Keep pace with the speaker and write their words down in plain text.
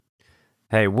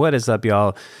Hey, what is up,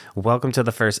 y'all? Welcome to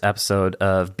the first episode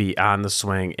of Beyond the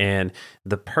Swing. And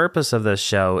the purpose of this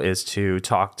show is to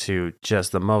talk to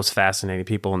just the most fascinating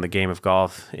people in the game of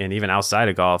golf and even outside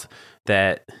of golf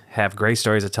that have great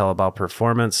stories to tell about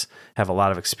performance, have a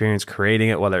lot of experience creating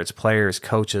it, whether it's players,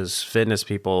 coaches, fitness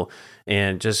people,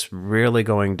 and just really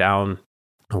going down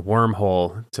a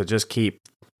wormhole to just keep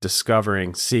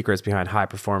discovering secrets behind high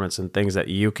performance and things that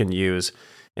you can use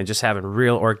and just having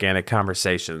real organic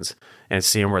conversations and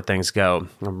seeing where things go.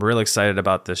 I'm really excited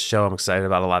about this show. I'm excited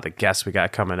about a lot of the guests we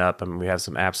got coming up. And we have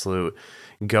some absolute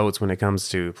goats when it comes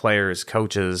to players,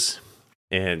 coaches,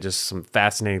 and just some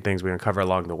fascinating things we uncover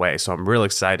along the way. So I'm really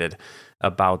excited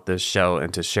about this show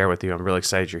and to share with you. I'm really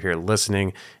excited you're here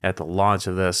listening at the launch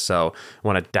of this. So I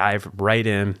want to dive right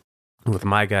in with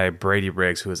my guy, Brady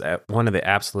Briggs, who is one of the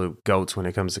absolute goats when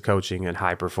it comes to coaching and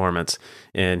high performance.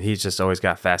 And he's just always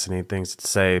got fascinating things to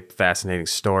say, fascinating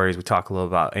stories. We talk a little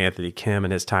about Anthony Kim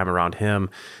and his time around him.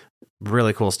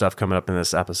 Really cool stuff coming up in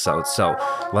this episode. So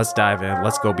let's dive in.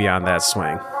 Let's go beyond that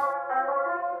swing.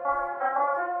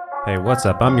 Hey, what's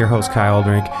up? I'm your host, Kyle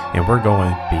Aldrink, and we're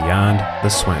going beyond the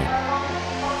swing.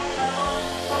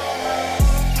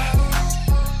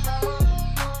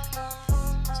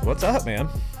 So what's up, man?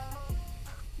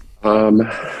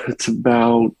 It's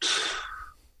about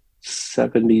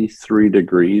 73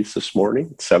 degrees this morning.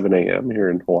 It's 7 a.m. here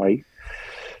in Hawaii.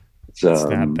 It's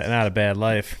not a bad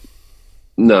life.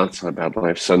 No, it's not a bad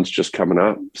life. Sun's just coming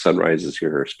up. Sunrises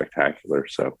here are spectacular.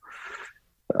 So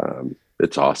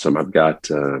it's awesome. I've got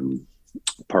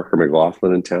Parker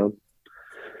McLaughlin in town.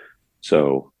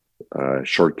 So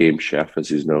short game chef, as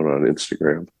he's known on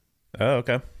Instagram. Oh,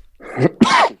 okay.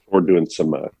 We're doing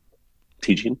some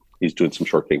teaching. He's doing some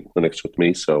short game clinics with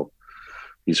me. So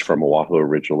he's from Oahu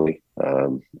originally.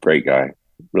 Great guy,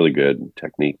 really good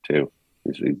technique too.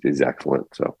 He's excellent.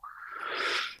 So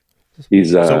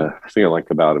he's, the thing I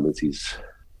like about him is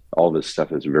all of his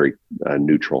stuff is very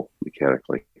neutral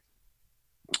mechanically.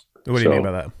 What do you mean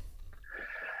by that?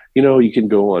 You know, you can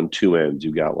go on two ends.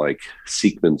 You've got like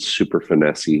Seekman's super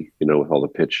finessey, with all the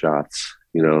pitch shots,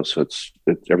 so it's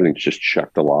everything's just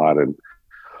chucked a lot. And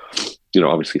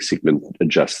obviously Seekman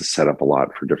adjusts the setup a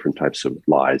lot for different types of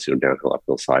lies, downhill,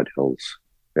 uphill, side hills.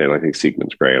 And I think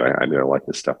Seekman's great. I like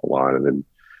this stuff a lot. And then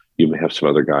you may have some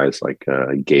other guys like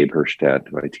Gabe Herstedt,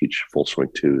 who I teach full swing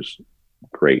twos.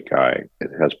 Great guy.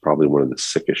 It has probably one of the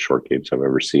sickest short games I've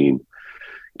ever seen.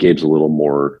 Gabe's a little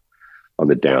more on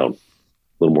the down, a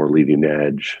little more leading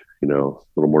edge, a little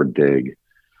more dig.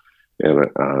 And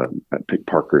I think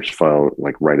Parker's found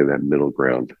like right in that middle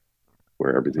ground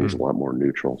where everything's a lot more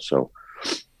neutral. So I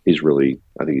think he's really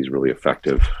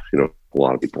effective, a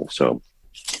lot of people. So,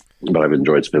 but I've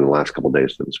enjoyed spending the last couple of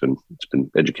days. It's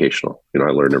been educational. I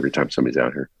learn every time somebody's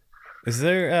out here. Is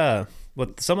there,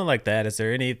 with someone like that, is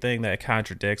there anything that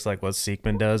contradicts like what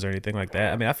Seekman does or anything like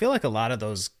that? I mean, I feel like a lot of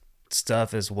those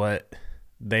stuff is what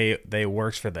they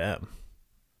works for them,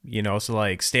 so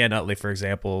like Stan Utley, for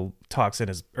example, talks in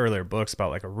his earlier books about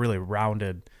like a really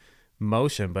rounded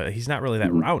motion, but he's not really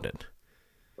that rounded.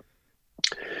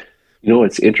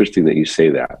 It's interesting that you say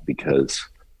that because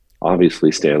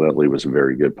obviously Stan Utley was a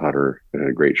very good putter and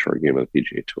had a great short game on the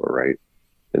PGA Tour, right?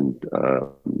 And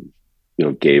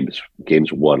Gabe's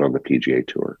won on the PGA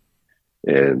Tour,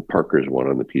 and Parker's won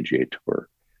on the PGA Tour.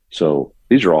 So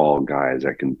these are all guys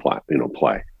that can play.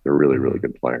 They're really, really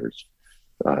good players.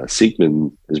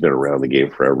 Seekman has been around the game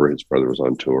forever. His brother was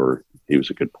on tour. He was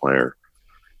a good player.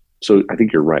 So I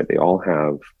think you're right. They all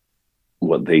have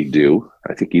what they do.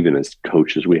 I think even as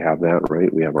coaches, we have that,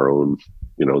 right? We have our own,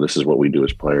 this is what we do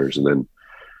as players. And then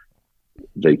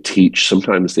they teach,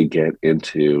 sometimes they get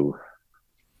into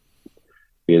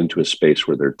a space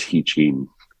where they're teaching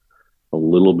a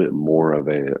little bit more of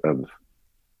an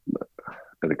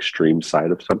extreme side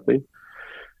of something.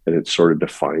 And it sort of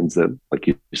defines them, like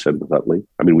you said with Utley.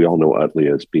 I mean, we all know Utley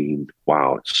as being,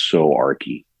 wow, it's so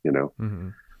archy,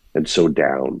 and so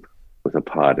down with a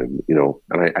putt. And,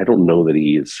 and I don't know that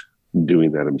he is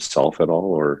doing that himself at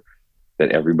all, or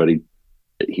that everybody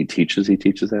he teaches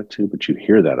that too, but you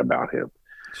hear that about him.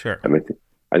 Sure. And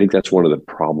I think that's one of the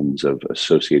problems of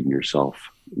associating yourself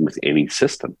with any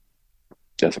system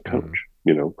as a coach,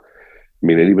 I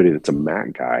mean, anybody that's a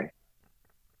mat guy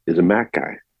is a mat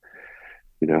guy.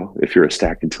 If you're a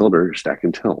stack and tilter, you're stack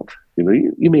and tilt.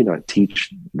 You may not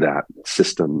teach that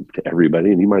system to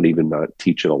everybody, and you might even not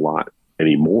teach it a lot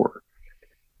anymore.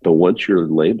 But once you're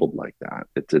labeled like that,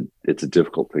 it's a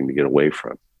difficult thing to get away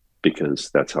from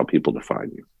because that's how people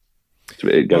define you. So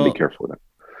you got to be careful with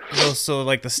that. So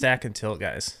like the stack and tilt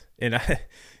guys, and I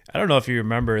don't know if you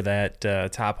remember that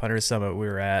Top 100 Summit we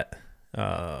were at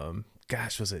a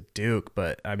gosh, was it Duke?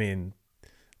 But I mean,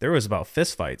 there was about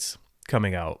fist fights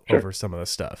coming out Sure. over some of the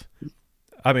stuff.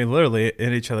 I mean, literally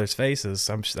in each other's faces.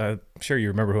 I'm sure you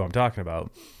remember who I'm talking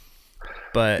about.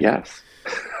 But Yes,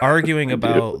 arguing I do.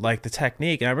 about like the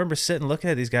technique, and I remember sitting looking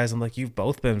at these guys. I'm like, you've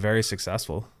both been very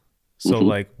successful. So Hmm.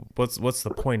 like, what's the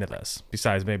point of this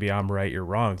besides maybe I'm right, you're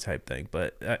wrong type thing?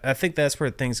 But I think that's where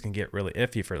things can get really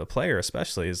iffy for the player,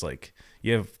 especially is like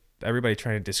you have everybody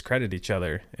trying to discredit each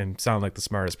other and sound like the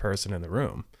smartest person in the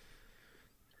room.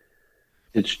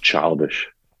 It's childish,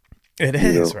 It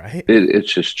you is, know. right?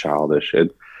 It's just childish,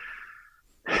 and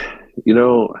you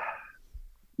know,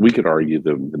 we could argue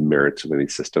the merits of any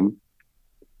system.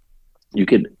 You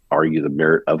could argue the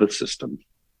merit of a system,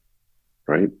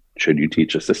 right? Should you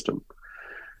teach a system,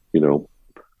 you know?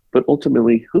 But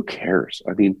ultimately, who cares?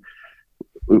 I mean,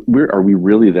 are we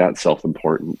really that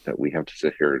self-important that we have to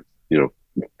sit here and,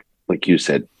 like you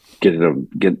said,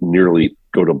 get nearly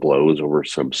go to blows over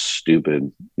some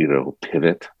stupid,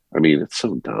 pivot? I mean, it's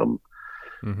so dumb.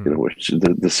 Mm-hmm. Which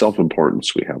the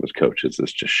self-importance we have as coaches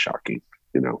is just shocking.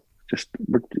 Just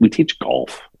we teach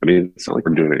golf. I mean, it's not like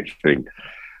we're doing anything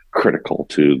critical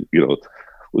to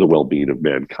the well-being of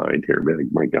mankind here. Man,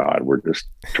 my God, we're just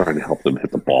trying to help them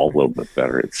hit the ball a little bit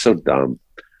better. It's so dumb.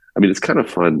 I mean, it's kind of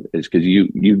fun, is because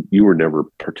you were never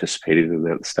participating in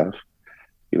that stuff,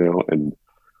 and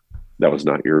that was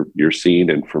not your scene.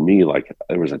 And for me, like,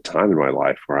 there was a time in my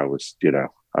life where I was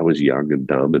young and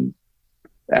dumb and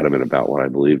adamant about what I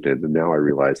believed in, and now I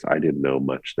realized I didn't know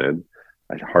much then.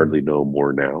 I hardly know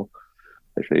more now.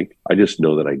 I think I just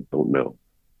know that I don't know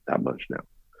that much now.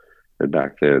 And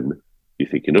back then, you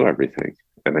think you know everything.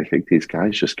 And I think these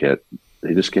guys just get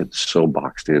so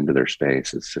boxed into their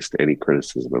space. It's just any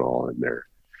criticism at all, and they're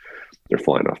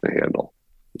flying off the handle.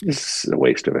 It's a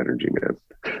waste of energy,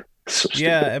 man. So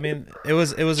Yeah, stupid. I mean, it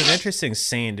was an interesting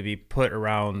scene to be put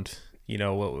around,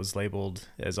 what was labeled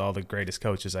as all the greatest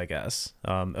coaches, I guess.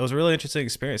 It was a really interesting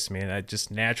experience to me, and I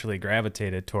just naturally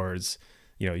gravitated towards,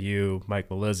 you, Mike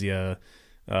Melizia,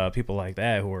 people like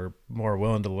that who were more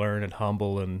willing to learn and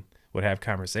humble and would have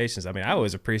conversations. I mean, I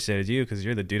always appreciated you because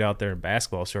you're the dude out there in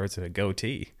basketball shorts and a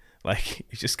goatee. Like,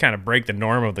 you just kind of break the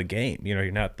norm of the game. You're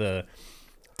not the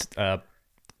uh,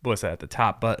 what's that, the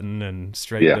top button and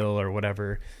straight Yeah, bill or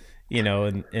whatever,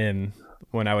 and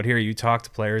when I would hear you talk to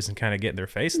players and kind of get in their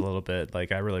face a little bit,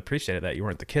 like I really appreciated that you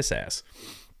weren't the kiss ass.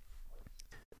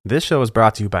 This show is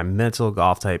brought to you by Mental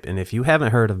Golf Type. And if you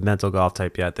haven't heard of Mental Golf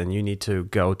Type yet, then you need to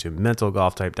go to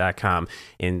mentalgolftype.com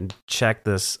and check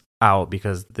this out,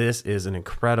 because this is an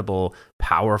incredible,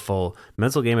 powerful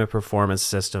mental game and performance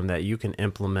system that you can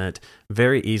implement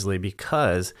very easily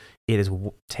because it is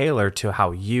tailored to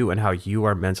how you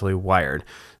are mentally wired.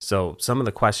 So some of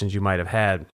the questions you might have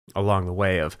had along the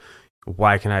way of,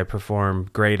 why can I perform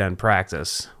great on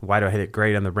practice? Why do I hit it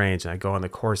great on the range and I go on the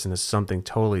course and it's something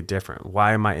totally different?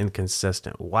 Why am I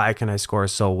inconsistent? Why can I score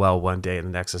so well one day and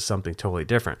the next is something totally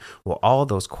different? Well, all of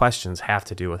those questions have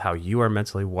to do with how you are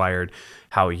mentally wired,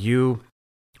 how you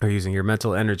are using your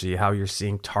mental energy, how you're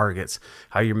seeing targets,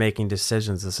 how you're making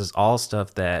decisions. This is all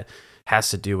stuff that has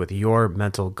to do with your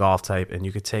mental golf type, and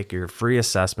you could take your free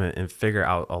assessment and figure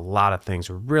out a lot of things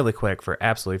really quick for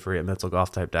absolutely free at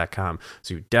mentalgolftype.com.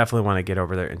 So you definitely want to get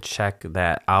over there and check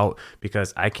that out,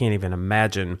 because I can't even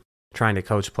imagine trying to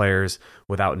coach players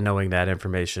without knowing that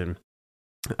information.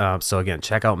 So again,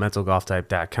 check out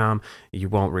mentalgolftype.com. You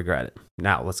won't regret it.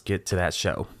 Now let's get to that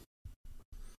show.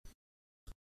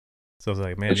 So I was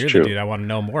like, man, that's you're the true. dude I want to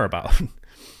know more about.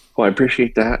 Well, I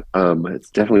appreciate that. It's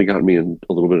definitely gotten me in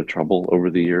a little bit of trouble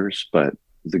over the years, but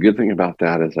the good thing about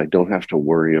that is I don't have to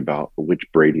worry about which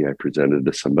Brady I presented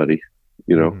to somebody,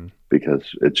 Mm-hmm. because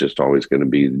it's just always going to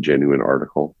be the genuine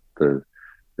article, the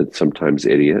sometimes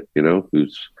idiot,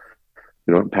 who's,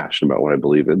 I'm passionate about what I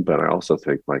believe in, but I also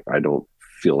think, like, I don't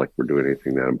feel like we're doing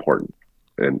anything that important.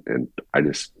 And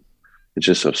it's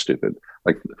just so stupid.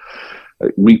 Like,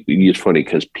 it's funny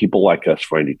because people like us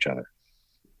find each other.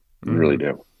 We really Mm-hmm.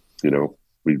 do.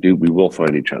 We will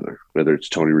find each other, whether it's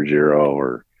Tony Ruggiero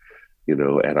or, Ed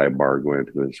Ibargwin,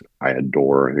 who is, I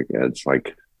adore. I think Ed's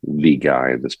like the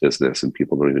guy in this business, and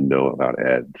people don't even know about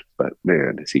Ed, but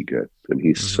man, is he good. And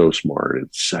he's Mm-hmm. so smart and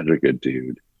such a good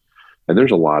dude. And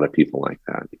there's a lot of people like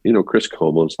that. Chris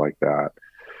Como's like that.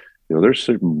 There's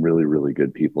some really, really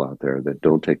good people out there that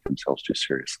don't take themselves too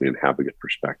seriously and have a good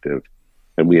perspective.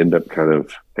 And we end up kind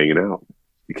of hanging out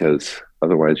because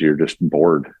otherwise you're just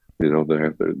bored.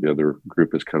 The other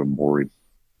group is kind of boring.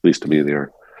 At least to me, they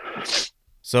are.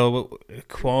 So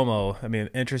Cuomo, I mean,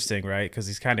 interesting, right? Because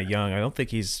he's kind of young. I don't think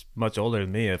he's much older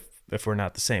than me if we're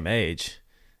not the same age.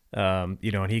 And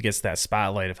he gets that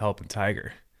spotlight of helping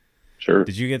Tiger. Sure.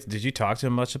 Did you talk to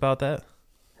him much about that?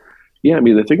 Yeah, I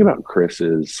mean, the thing about Chris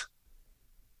is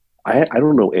I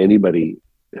don't know anybody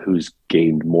who's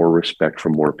gained more respect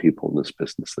from more people in this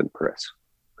business than Chris.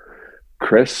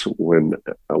 Chris, when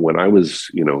I was,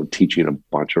 teaching a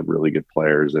bunch of really good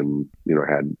players, and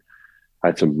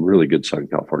had some really good Southern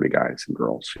California guys and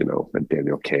girls, and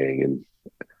Daniel Kang, and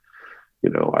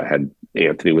I had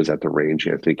Anthony was at the range.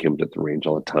 Anthony came at the range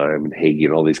all the time, and Hagee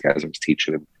and all these guys I was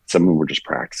teaching. And some of them were just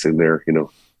practicing there.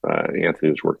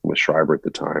 Anthony was working with Schreiber at the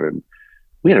time, and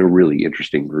we had a really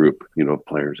interesting group, of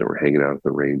players that were hanging out at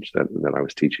the range that I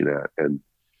was teaching at. And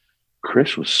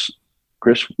Chris was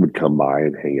Chris would come by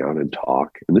and hang out and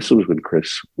talk. And this was when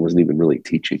Chris wasn't even really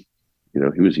teaching.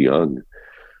 He was young,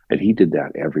 and he did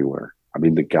that everywhere. I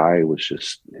mean, the guy was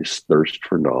just, his thirst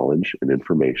for knowledge and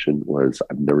information was,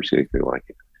 I've never seen anything like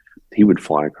it. He would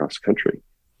fly across the country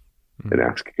and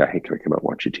ask a guy, hey, can I come out and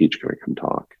watch you teach? Can I come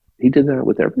talk? He did that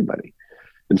with everybody.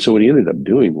 And so what he ended up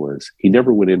doing was he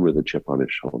never went in with a chip on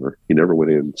his shoulder. He never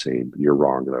went in saying, you're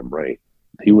wrong and I'm right.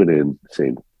 He went in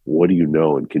saying, what do you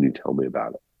know? And can you tell me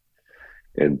about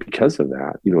it? And because of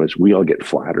that, as we all get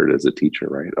flattered as a teacher,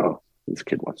 right? Oh, this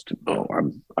kid wants to know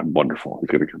I'm wonderful. He's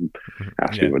going to come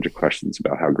ask me a bunch of questions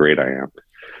about how great I am.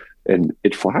 And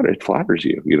it flatters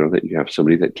you, that you have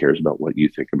somebody that cares about what you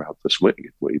think about the swing,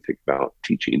 what you think about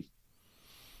teaching.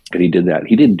 And he did that.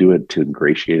 He didn't do it to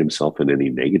ingratiate himself in any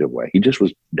negative way. He just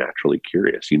was naturally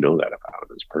curious. You know that about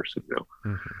him as a person.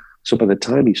 So by the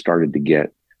time he started to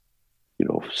get,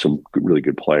 some really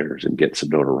good players and get some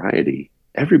notoriety,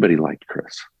 everybody liked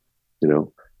Chris.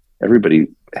 Everybody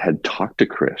had talked to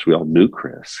Chris. We all knew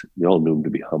Chris. We all knew him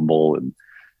to be humble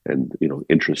and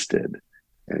interested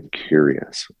and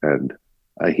curious. And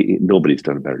nobody's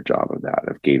done a better job of that,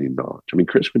 of gaining knowledge. I mean,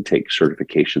 Chris would take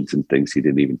certifications and things he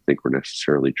didn't even think were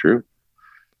necessarily true.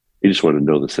 He just wanted to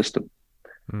know the system.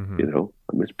 I mean,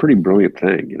 it's a pretty brilliant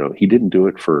thing. He didn't do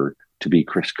it to be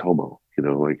Chris Como.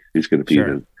 Like he's going to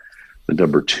be the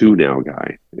number 2 now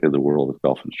guy in the world of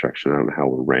golf instruction. I don't know how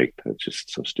we're ranked. That's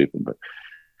just so stupid. But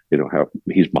how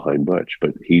he's behind Butch,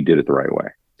 but he did it the right way.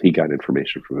 He got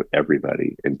information from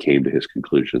everybody and came to his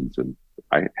conclusions, and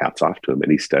hats off to him.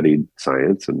 And he studied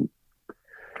science, and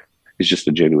he's just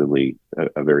a genuinely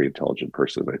a very intelligent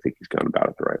person. I think he's gone about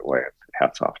it the right way.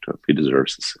 Hats off to him. He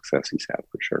deserves the success he's had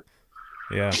for sure.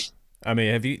 Yeah. I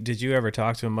mean, did you ever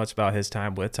talk to him much about his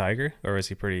time with Tiger, or is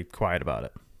he pretty quiet about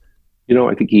it?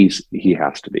 I think he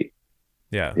has to be.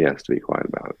 Yeah. He has to be quiet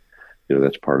about it.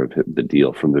 That's part of the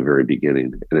deal from the very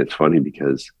beginning. And it's funny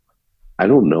because I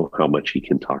don't know how much he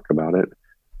can talk about it,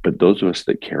 but those of us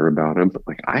that care about him,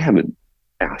 like I haven't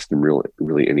asked him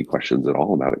really any questions at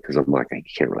all about it because I'm like, I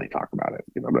can't really talk about it.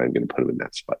 I'm not even going to put him in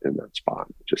that spot.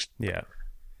 Just, yeah.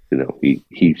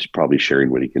 He's probably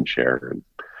sharing what he can share.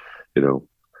 And,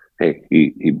 hey,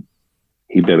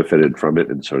 he benefited from it,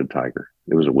 and so did Tiger.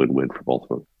 It was a win-win for both of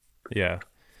them. Yeah.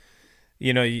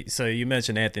 So you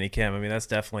mentioned Anthony Kim. I mean, that's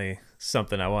definitely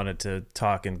something I wanted to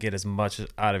talk and get as much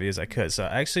out of you as I could. So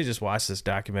I actually just watched this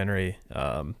documentary.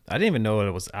 I didn't even know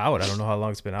it was out. I don't know how long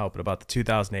it's been out, but about the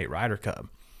 2008 Ryder Cup.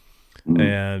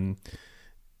 And,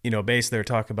 basically they're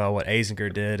talking about what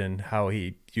Azinger did and how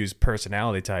he used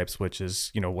personality types, which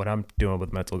is, what I'm doing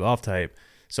with mental golf type.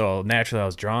 So naturally I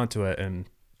was drawn to it. And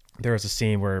there was a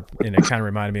scene where, and it kind of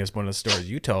reminded me of one of the stories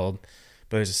you told,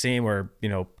 but there's a scene where,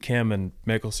 Kim and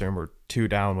Mickelson were 2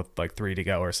 down with like 3 to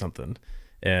go or something.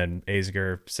 And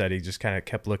Azinger said he just kind of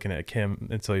kept looking at Kim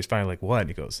until he's finally like, what? And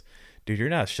he goes, dude, you're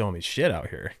not showing me shit out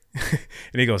here.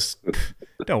 And he goes,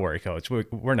 don't worry, coach.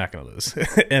 We're not going to lose.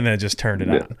 And then just turned it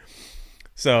on.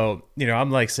 So,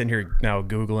 I'm like sitting here now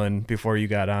Googling before you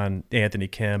got on Anthony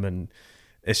Kim. And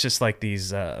it's just like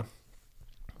these,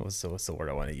 what's the word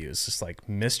I want to use? Just like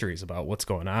mysteries about what's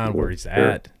going on, where he's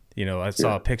at. I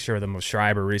saw a picture of them with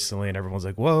Schreiber recently, and everyone's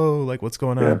like, whoa, like, what's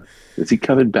going on? Is he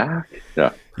coming back?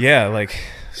 Yeah. Yeah, like,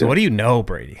 so what do you know,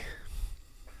 Brady?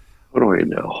 What do I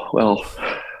know? Well,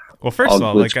 first of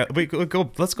all,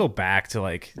 let's go back to,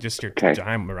 like, just your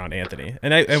time around Anthony.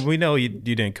 And we know you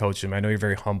didn't coach him. I know you're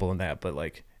very humble in that, but,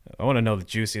 like, I want to know the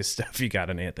juiciest stuff you got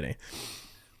on Anthony.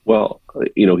 Well,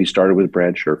 he started with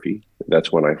Brad Sherfy.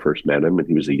 That's when I first met him, and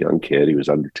he was a young kid. He was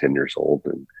under 10 years old,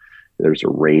 and there's a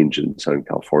range in Southern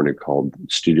California called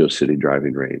Studio City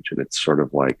Driving Range. And it's sort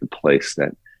of like a place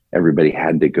that everybody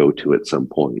had to go to at some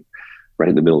point, right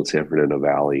in the middle of San Fernando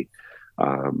Valley.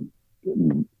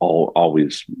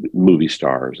 Always movie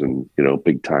stars and,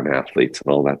 big time athletes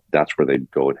and all that. That's where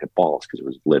they'd go and hit balls because it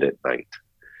was lit at night.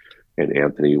 And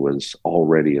Anthony was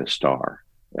already a star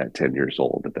at 10 years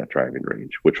old at that driving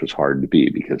range, which was hard to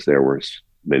be because there was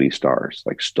many stars.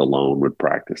 Like Stallone would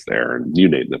practice there, and you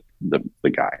name the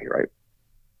guy, right?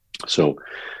 So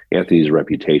Anthony's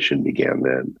reputation began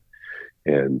then.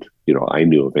 And, I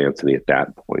knew of Anthony at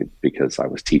that point because I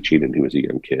was teaching and he was a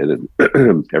young kid,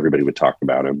 and everybody would talk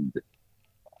about him.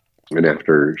 And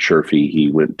after Sherfy,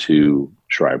 he went to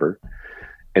Schreiber.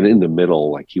 And in the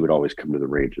middle, like, he would always come to the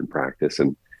range and practice.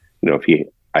 And, if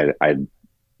I'd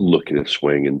look at his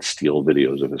swing and steal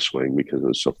videos of his swing because it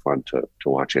was so fun to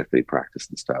watch Anthony practice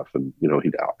and stuff. And,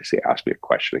 he'd obviously ask me a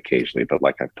question occasionally, but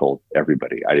like I've told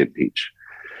everybody, I didn't teach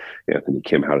Anthony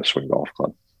Kim how to swing golf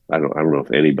club. I don't know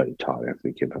if anybody taught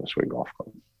Anthony Kim how to swing golf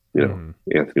club.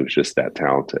 Anthony was just that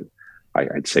talented.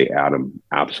 I'd say Adam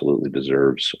absolutely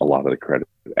deserves a lot of the credit,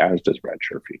 as does Brad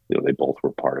Sherfy. They both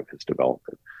were part of his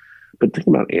development. But the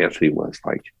thing about Anthony was,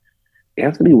 like,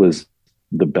 Anthony was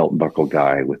the belt buckle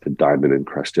guy with the diamond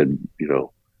encrusted,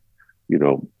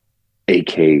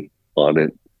 AK on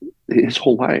it his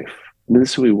whole life. I mean, this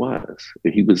is who he was.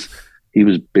 He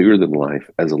was bigger than life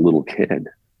as a little kid.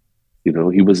 He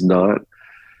was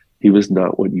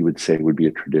not what you would say would be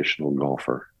a traditional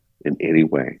golfer in any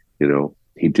way. He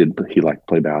liked to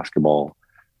play basketball.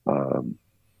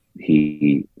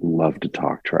 He loved to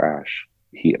talk trash.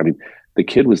 The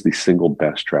kid was the single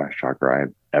best trash talker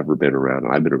I've ever been around.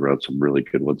 I've been around some really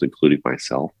good ones, including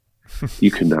myself.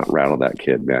 You could not rattle that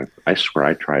kid, man. I swear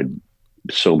I tried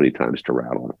so many times to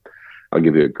rattle him. I'll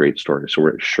give you a great story. So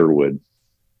we're at Sherwood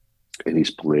and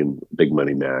he's playing a big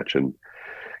money match, and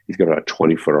he's got a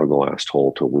 20-footer on the last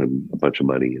hole to win a bunch of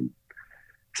money, and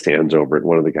stands over it.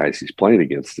 One of the guys he's playing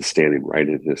against is standing right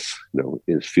in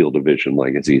his field of vision,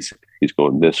 like as he's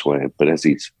going this way, but as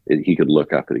he could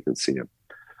look up and he can see him.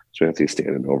 So Anthony's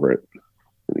standing over it,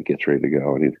 and he gets ready to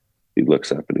go, and he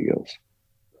looks up and he goes,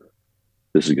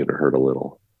 "This is going to hurt a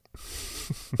little."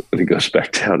 And he goes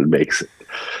back down and makes it.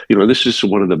 This is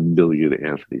one of the million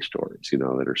Anthony stories,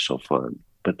 that are so fun.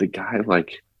 But the guy,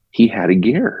 like, he had a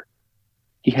gear.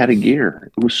 He had a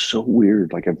gear. It was so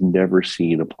weird. Like, I've never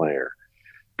seen a player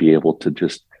be able to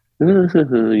just,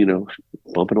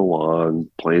 bumping along,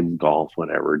 playing golf,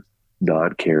 whatever,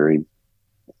 not caring,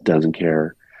 doesn't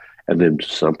care. And then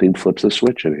something flips a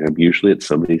switch in him. Usually it's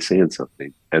somebody saying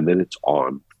something, and then it's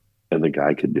on, and the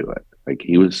guy could do it. Like,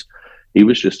 he was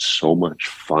just so much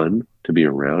fun to be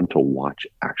around, to watch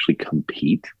actually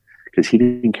compete, because he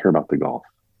didn't care about the golf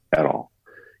at all.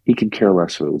 He could care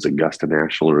less if it was Augusta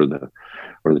National or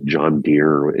the John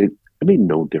Deere. It made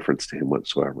no difference to him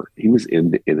whatsoever. He was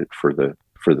in it for the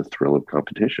thrill of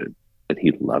competition, and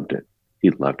he loved it.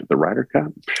 He loved it. The Ryder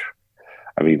Cup.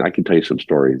 I can tell you some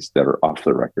stories that are off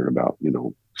the record about,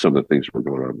 some of the things that were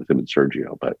going on with him and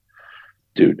Sergio, but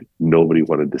dude, nobody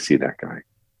wanted to see that guy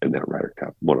in that Ryder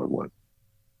Cup one-on-one.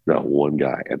 Not one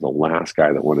guy. And the last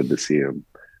guy that wanted to see him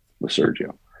was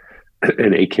Sergio.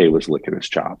 And AK was licking his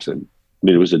chops. And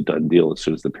it was a done deal as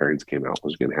soon as the pairings came out, what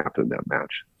was going to happen in that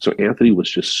match. So Anthony was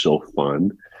just so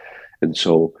fun. And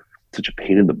so such a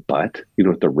pain in the butt,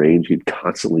 at the range, he'd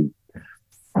constantly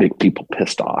make people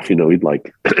pissed off. He'd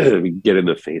like get in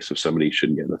the face of somebody he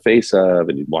shouldn't get in the face of,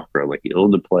 and he'd walk around like he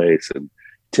owned the place, and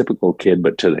typical kid,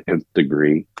 but to the nth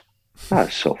degree.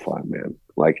 That's so fun, man.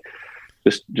 Like,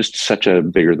 just such a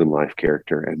bigger than life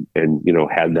character, and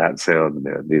had that sound,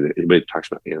 man. Anybody talks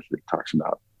about Anthony talks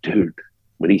about, dude,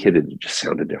 when he hit it, it just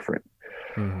sounded different.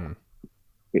 Mm-hmm.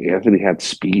 Anthony had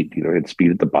speed, he had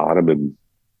speed at the bottom, and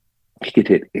he could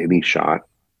hit any shot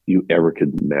you ever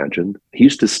could imagine. He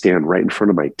used to stand right in front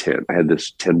of my tent. I had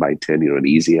this 10 by 10, an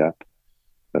easy up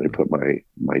that I put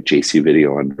my JC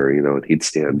video under, and he'd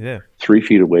stand 3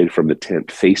 feet away from the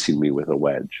tent facing me with a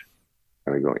wedge.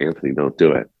 And I go, "Anthony, don't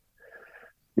do it."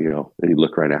 And he'd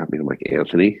look right at me. I'm like,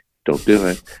 "Anthony, don't do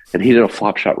it." And he did a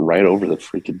flop shot right over the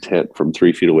freaking tent from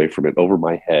 3 feet away from it, over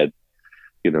my head.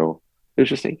 It was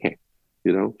just AK,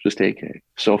 just AK.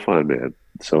 So fun, man.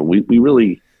 So we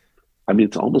really,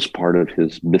 it's almost part of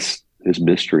his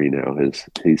mystery now.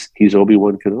 He's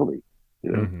Obi-Wan Kenobi.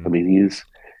 Mm-hmm.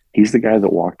 He's the guy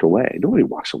that walked away. Nobody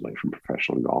walks away from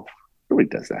professional golf. Nobody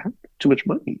does that. Too much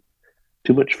money,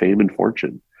 too much fame and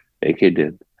fortune. AK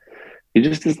did. He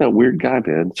just is that weird guy,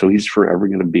 man. So he's forever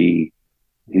going to be.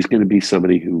 He's going to be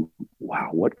somebody who, wow,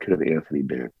 what could have Anthony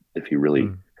been if he really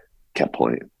kept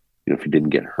playing? If he didn't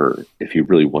get hurt, if he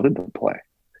really wanted to play,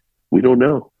 we don't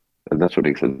know. And that's what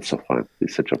makes it so fun.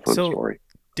 It's such a fun story.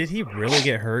 Did he really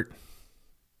get hurt?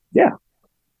 Yeah.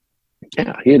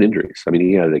 Yeah, he had injuries.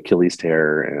 He had an Achilles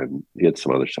tear, and he had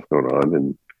some other stuff going on,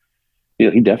 and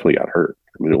he definitely got hurt.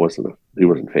 He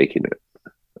wasn't faking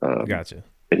it. Gotcha.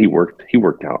 And he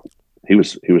worked out. He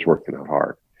was working out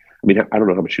hard. I don't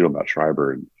know how much you know about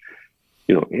Schreiber, and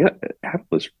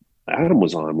Adam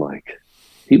was on, like,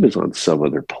 he was on some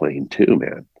other plane too,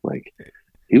 man. Like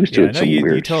he was Yeah, I doing know some you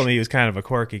weird, told me he was kind of a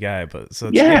quirky guy, but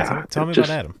yeah, tell me about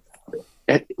just Adam.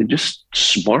 just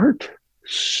smart,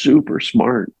 super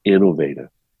smart, innovative.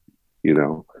 You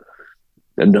know,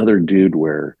 another dude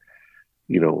where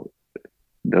you know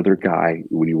another guy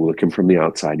when you look him from the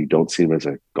outside, you don't see him as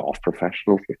a golf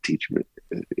professional. You teach him,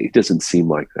 it doesn't seem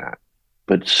like that,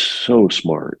 but so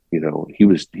smart. You know, he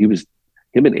was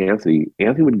him and Anthony.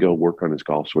 Anthony would go work on his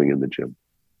golf swing in the gym.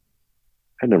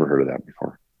 I'd never heard of that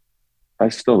before. I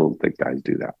still don't think guys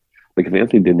do that. Like if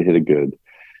Anthony didn't hit a good,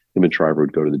 him and Shriver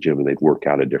would go to the gym and they'd work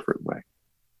out a different way.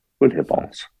 Wouldn't hit Hmm.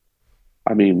 balls.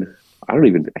 I mean, I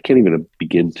can't even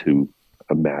begin to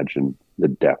imagine the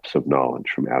depths of knowledge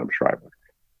from Adam Shriver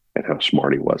and how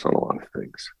smart he was on a lot of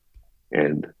things.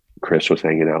 And Chris was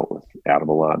hanging out with Adam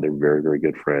a lot. They're very, very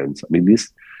good friends. I mean,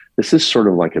 this is sort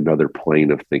of like another plane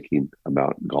of thinking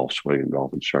about golf swing and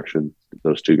golf instruction,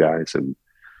 those two guys. And,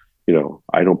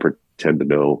 I don't pretend to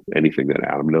know anything that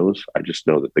Adam knows. I just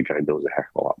know that the guy knows a heck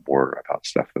of a lot more about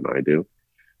stuff than I do.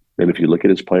 And if you look at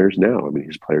his players now, I mean,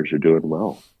 his players are doing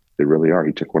well. They really are.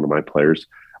 He took one of my players.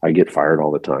 I get fired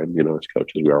all the time. As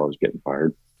coaches, we are always getting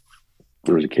fired.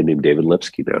 There was a kid named David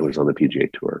Lipsky now who's on the PGA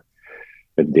Tour.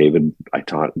 And David, I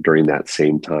taught during that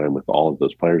same time with all of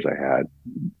those players I had.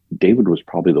 David was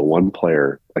probably the one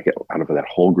player, like out of that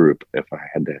whole group, if I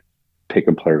had to pick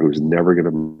a player who was never going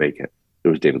to make it, it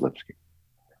was David Lipsky.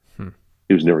 Hmm.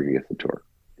 He was never going to get the tour.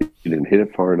 He didn't hit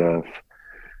it far enough.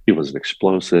 He wasn't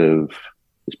explosive.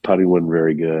 His putting wasn't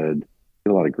very good. He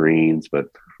had a lot of greens, but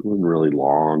it wasn't really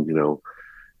long.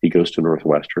 He goes to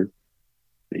Northwestern.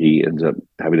 He ends up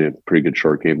having a pretty good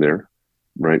short game there,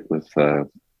 right? With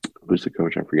who's the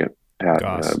coach? I forget. Pat.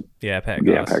 Goss. Yeah, Pat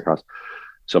Yeah, Goss. Pat Goss.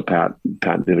 So Pat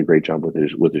did a great job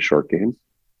with his short game.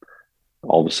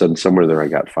 All of a sudden, somewhere there, I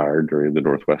got fired during the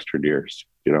Northwestern years.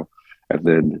 And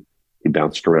then he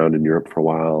bounced around in Europe for a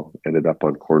while. Ended up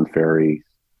on Corn Ferry.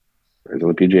 He's on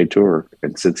the PGA Tour,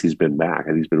 and since he's been back,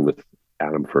 and he's been with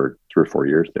Adam for 3 or 4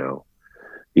 years now,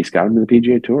 he's got him to the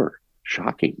PGA Tour.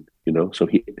 Shocking. So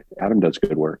Adam does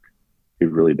good work. He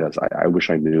really does. I wish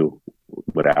I knew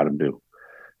what Adam knew.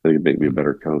 I think it'd make me a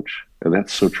better coach. And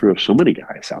that's so true of so many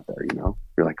guys out there.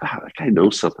 You're like, oh, that guy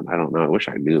knows something. I don't know. I wish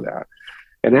I knew that.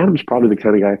 And Adam's probably the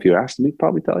kind of guy, if you asked him, he'd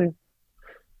probably tell you.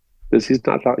 Because he's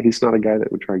not a guy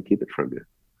that would try and keep it from you.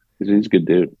 He's a good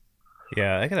dude.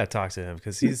 Yeah, I gotta talk to him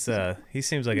because he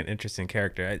seems like an interesting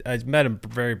character. I met him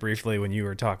very briefly when you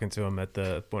were talking to him at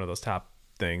the one of those top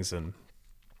things, and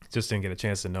just didn't get a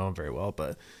chance to know him very well.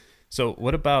 But so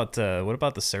what about the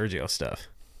Sergio stuff?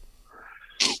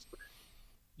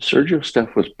 Sergio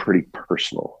stuff was pretty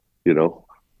personal.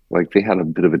 Like they had a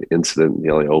bit of an incident in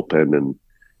the LA Open, and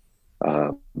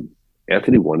uh,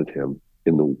 Anthony wanted him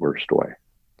in the worst way.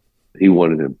 He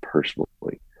wanted him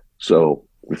personally. So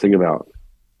the thing about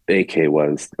AK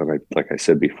was, like I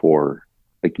said before,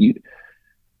 like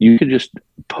you could just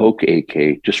poke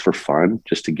AK just for fun,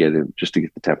 just to get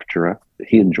the temperature up.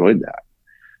 He enjoyed that.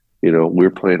 We were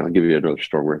playing. I'll give you another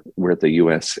story. We're at the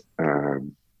US. We're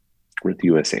at the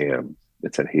USAM.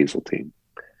 It's at Hazeltine,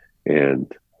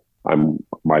 and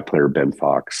my player Ben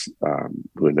Fox,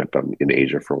 who ended up in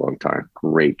Asia for a long time.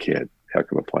 Great kid,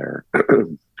 heck of a player,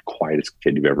 quietest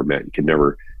kid you've ever met.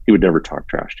 He would never talk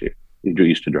trash to you. He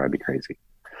used to drive me crazy.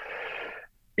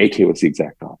 AK was the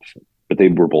exact opposite, but they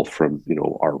were both from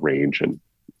our range, and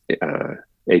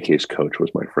AK's coach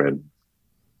was my friend,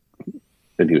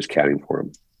 and he was caddying for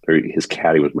him. Or his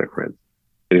caddy was my friend.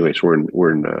 Anyways, we're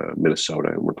in Minnesota,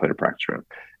 and we're playing a practice round,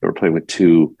 and we're playing with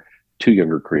two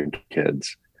younger Korean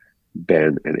kids,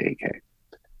 Ben and AK.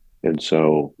 And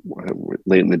so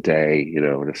late in the day,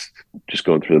 just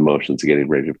going through the motions of getting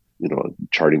ready to,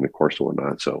 charting the course and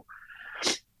whatnot. So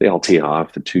they all tee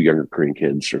off. The two younger Korean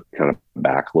kids are kind of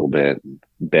back a little bit.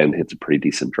 Ben hits a pretty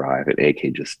decent drive, and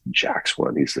AK just jacks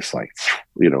one. He's just like,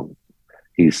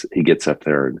 he gets up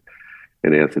there, and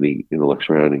Anthony, looks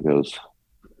around and goes,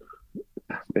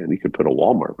 man, you could put a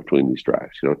Walmart between these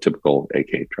drives, typical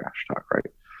AK trash talk, right?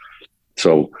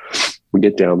 So we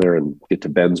get down there and get to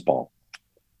Ben's ball.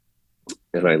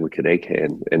 And I look at AK,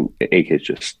 and AK's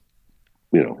just,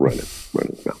 running his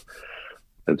mouth.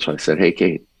 And so I said, hey,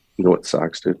 Kate, you know what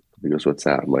sucks, dude? He goes, what's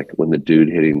that? I'm like, when the dude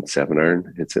hitting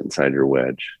 7-iron hits it inside your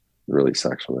wedge, it really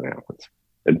sucks when that happens.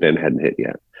 And Ben hadn't hit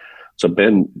yet. So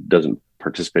Ben doesn't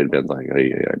participate. Ben's like,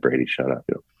 hey, Brady, shut up.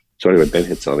 So anyway, Ben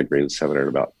hits on the green 7-iron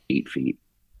about 8 feet.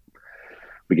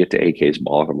 We get to AK's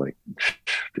ball, and I'm like,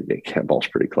 dude, AK ball's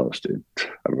pretty close, dude. I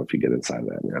don't know if you get inside of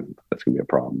that, man. That's going to be a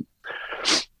problem.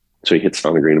 So he hits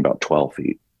on the green about 12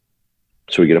 feet.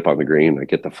 So we get up on the green, I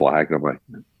get the flag, and I'm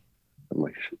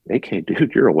like, AK,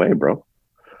 dude, you're away, bro.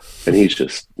 And he's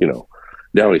just,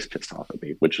 now he's pissed off at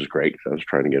me, which is great because I was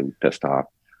trying to get him pissed off.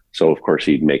 So of course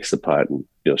he makes the putt and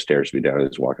stares me down and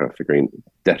he's walking off the green.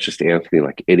 That's just Anthony.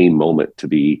 Like any moment to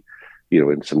be,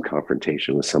 in some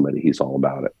confrontation with somebody, he's all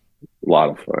about it. A lot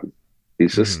of fun.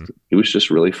 He was just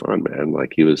really fun, man.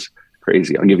 Like he was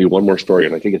crazy. I'll give you one more story,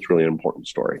 and I think it's really an important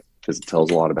story because it tells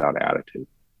a lot about attitude.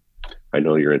 I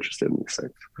know you're interested in these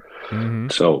things. Mm-hmm.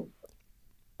 So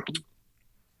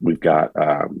we've got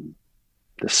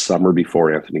the summer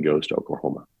before Anthony goes to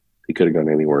Oklahoma. He could have gone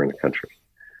anywhere in the country.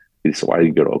 He said, why did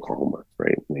you go to Oklahoma?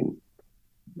 Right? I mean,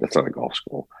 that's not a golf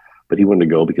school. But he wanted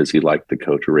to go because he liked the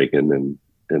coach Reagan, and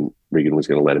Reagan was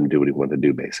going to let him do what he wanted to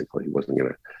do, basically. He wasn't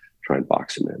going to try and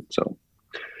box him in. So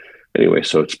anyway,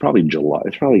 so it's probably July.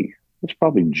 It's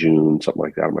probably June, something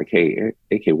like that. I'm like, hey,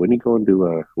 AK, when are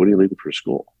you leaving for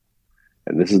school?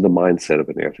 And this is the mindset of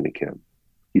an Anthony Kim.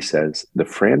 He says, the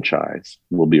franchise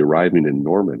will be arriving in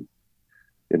Norman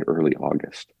in early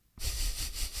August.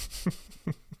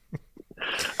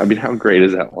 I mean, how great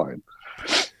is that line?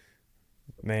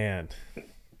 Man,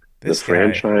 the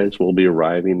franchise will be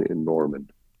arriving in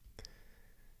Norman.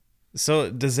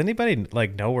 So does anybody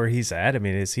know where he's at? I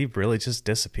mean, is he really just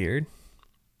disappeared?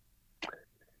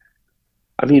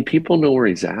 I mean, people know where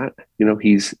he's at.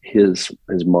 His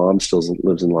mom still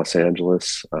lives in Los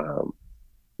Angeles.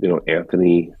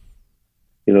 Anthony,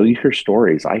 you hear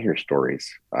stories. I hear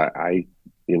stories. I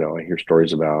hear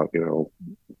stories about,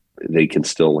 they can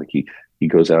still, he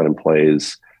goes out and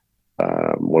plays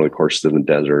one of the courses in the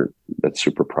desert that's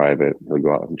super private. He'll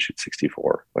go out and shoot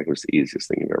 64. Like it was the easiest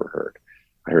thing you've ever heard.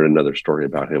 I heard another story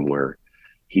about him where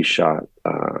he shot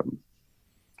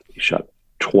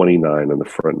 29 on the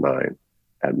front nine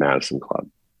at Madison Club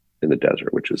in the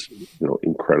desert, which is,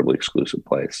 incredibly exclusive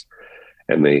place.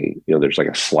 And they, there's like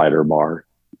a slider bar.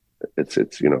 It's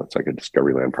like a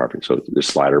Discoveryland property. So there's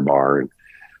a slider bar and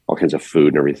all kinds of food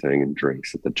and everything and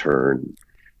drinks at the turn.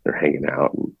 They're hanging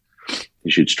out and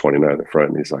he shoots 29 in the front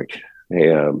and he's like,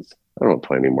 hey, I don't want to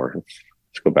play anymore.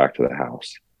 Let's go back to the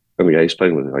house. And the guy he's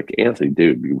playing with is like, Anthony,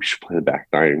 dude, we should play the back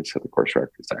nine and set the course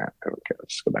record. He's like, I don't care.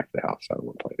 Let's just go back to the house. I don't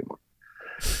want to play anymore.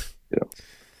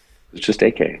 It's just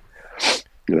AK.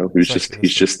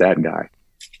 He's just that guy.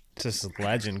 Just a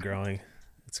legend growing.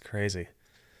 It's crazy.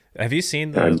 Have you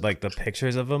seen the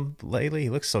pictures of him lately? He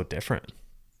looks so different.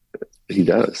 He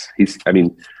does. He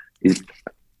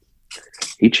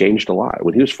changed a lot.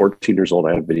 When he was 14 years old,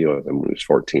 I had a video of him when he was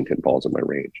 14 hitting balls in my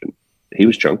range, and he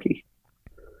was chunky.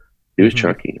 He was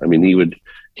chunky. I mean,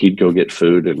 he'd go get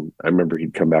food, and I remember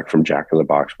he'd come back from Jack in the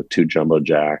Box with 2 jumbo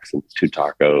jacks and 2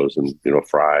 tacos and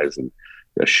fries and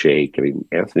a shake. I mean,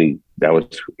 Anthony, that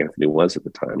was who Anthony was at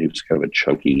the time. He was kind of a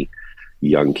chunky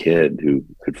young kid who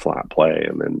could flat play.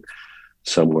 And then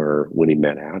somewhere when he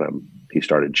met Adam, he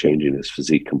started changing his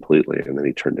physique completely. And then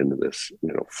he turned into this,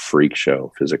 freak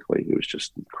show physically. He was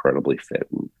just incredibly fit,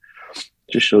 and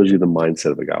just shows you the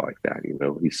mindset of a guy like that.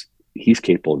 He's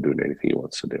capable of doing anything he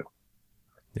wants to do.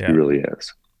 Yeah. He really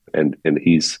is. And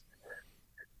he's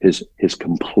his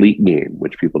complete game,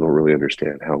 which people don't really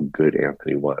understand how good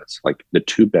Anthony was. Like the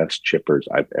 2 best chippers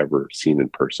I've ever seen in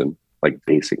person, like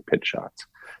basic pitch shots.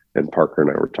 And Parker and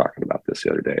I were talking about this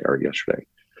yesterday.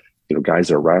 Guys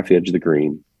that are right off the edge of the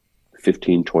green,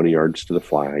 15, 20 yards to the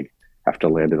flag, have to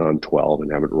land it on 12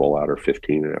 and have it roll out, or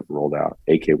 15 and have it rolled out.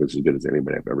 AK was as good as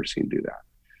anybody I've ever seen do that.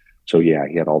 So yeah,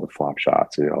 he had all the flop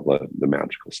shots and all the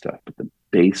magical stuff, but the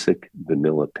basic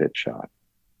vanilla pitch shot,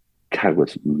 God,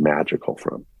 was magical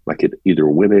from. Like it either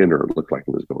went in or it looked like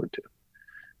it was going to.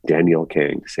 Danielle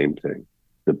King, same thing.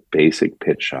 The basic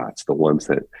pitch shots, the ones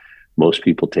that most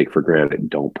people take for granted,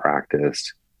 don't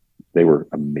practice. They were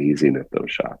amazing at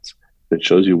those shots. It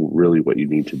shows you really what you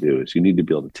need to do is you need to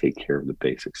be able to take care of the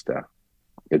basic stuff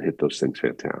and hit those things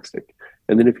fantastic.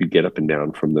 And then if you get up and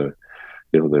down from the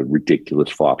ridiculous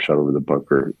flop shot over the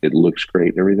bunker, it looks great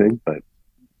and everything, but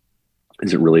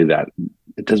is it really that?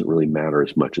 It doesn't really matter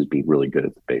as much as being really good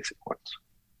at the basic ones.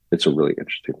 It's a really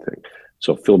interesting thing.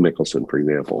 So Phil Mickelson, for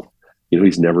example,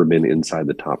 he's never been inside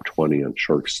the top 20 on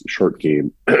short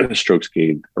game strokes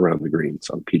gained around the greens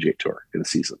on PGA Tour in a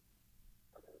season.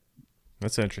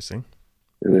 That's interesting.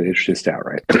 And an interesting stat,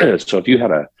 right? So if you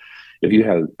had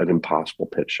an impossible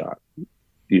pitch shot,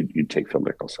 you'd take Phil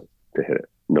Mickelson to hit it,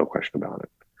 no question about it.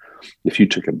 If you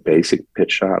took a basic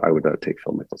pitch shot, I would not take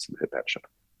Phil Mickelson to hit that shot.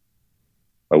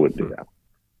 I wouldn't do that.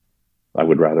 I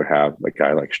would rather have a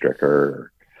guy like Stricker,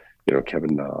 or,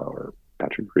 Kevin Na, or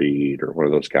Patrick Reed, or one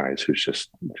of those guys who's just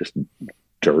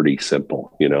dirty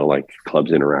simple. Like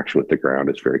club's interaction with the ground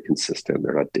is very consistent.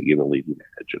 They're not digging the leading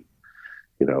edge,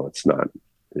 and it's not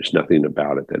There's nothing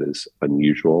about it that is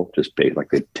unusual. Just like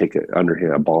they take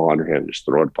a ball underhand and just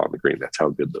throw it upon the green. That's how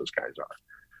good those guys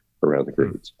are around the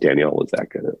greens. Danielle was that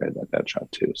good at that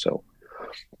shot too. So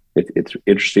it's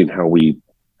interesting how we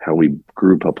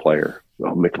group a player.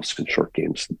 Oh, Mickelson short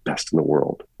game's the best in the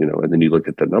world, and then you look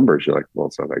at the numbers, you're like, well,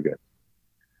 it's not that good.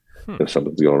 If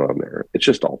something's going on there. It's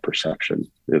just all perception,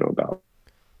 about.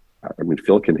 I mean,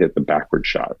 Phil can hit the backward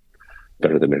shot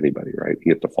better than anybody, right?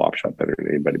 He hit the flop shot better than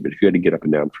anybody. But if you had to get up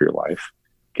and down for your life,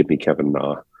 give me Kevin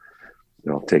Na.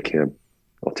 I'll take him.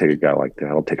 I'll take a guy like that.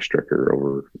 I'll take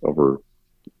Stricker over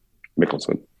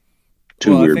Mickelson.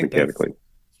 Too weird mechanically.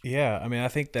 Yeah, I mean, I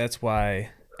think that's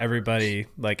why everybody,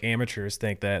 like amateurs,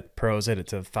 think that pros hit it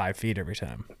to 5 feet every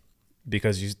time,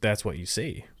 because that's what you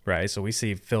see, right? So we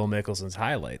see Phil Mickelson's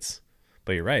highlights,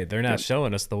 but you're right, they're not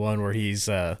showing us the one where he's,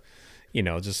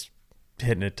 just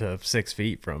hitting it to 6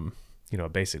 feet from, a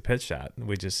basic pitch shot.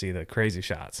 We just see the crazy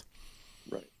shots.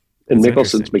 Right. And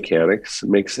Mickelson's mechanics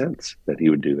make sense that he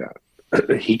would do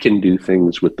that. He can do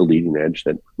things with the leading edge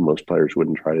that most players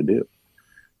wouldn't try to do,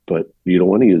 but you don't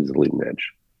want to use the leading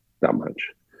edge that much.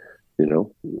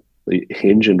 The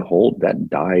hinge and hold that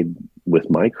died with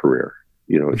my career.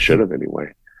 It should have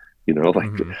anyway.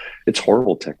 It's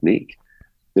horrible technique.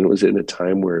 It was in a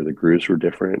time where the grooves were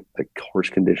different, the course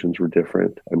conditions were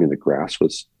different. I mean, the grass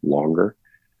was longer.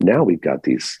 Now we've got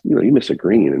these, you miss a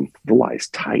green and the lie's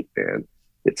tight, man.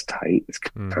 It's tight. It's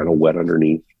kind of wet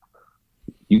underneath.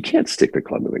 You can't stick the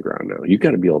club in the ground now. You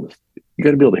got to be able to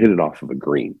hit it off of a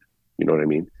green. You know what I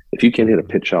mean? If you can't hit a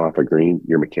pitch shot off a green,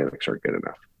 your mechanics aren't good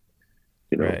enough.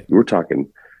 Right. We're talking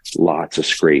lots of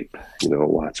scrape,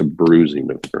 lots of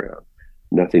bruising of the ground,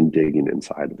 nothing digging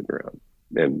inside of the ground.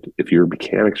 And if your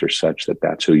mechanics are such that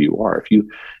that's who you are,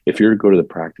 if you're to go to the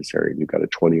practice area and you've got a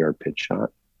 20-yard pitch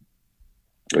shot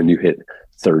and you hit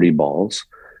 30 balls,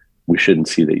 we shouldn't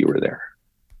see that you were there.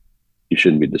 You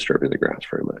shouldn't be disturbing the grass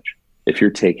very much. If you're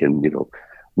taking,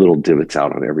 little divots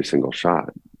out on every single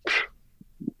shot,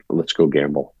 let's go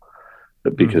gamble.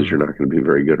 But because you're not going to be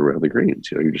very good around the greens,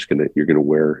 you're going to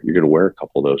wear a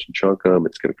couple of those and chunk them.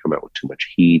 It's going to come out with too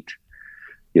much heat.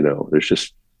 There's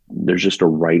just a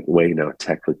right way now.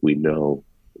 Technically, we know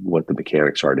what the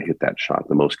mechanics are to hit that shot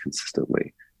the most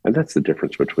consistently, and that's the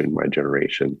difference between my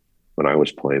generation when I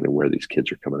was playing and where these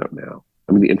kids are coming up now.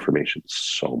 I mean, the information's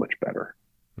so much better.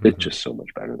 It's just so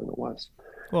much better than it was.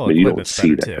 Well, I mean, you don't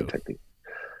see that kind of technique,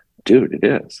 dude. It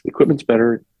is. The equipment's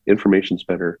better. Information's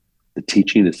better. The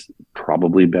teaching is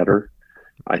probably better,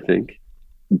 I think,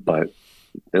 and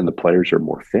the players are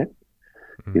more fit.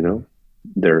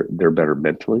 They're better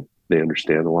mentally. They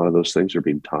understand a lot of those things. They're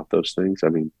being taught those things. I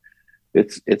mean,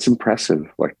 it's impressive.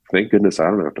 Like, thank goodness I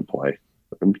don't have to play.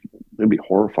 I'd be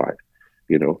horrified.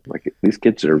 Like, these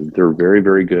kids they're very,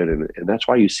 very good, and that's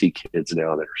why you see kids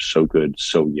now that are so good,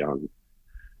 so young.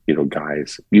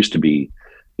 Guys used to be,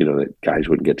 that guys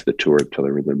wouldn't get to the tour until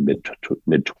they were in their mid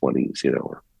 20s,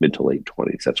 or mid to late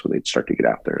 20s. That's when they'd start to get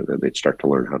out there, and then they'd start to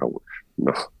learn how to work.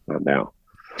 No, not now.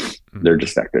 They're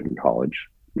just that good in college.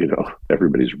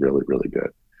 Everybody's really, really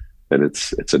good, and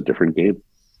it's a different game.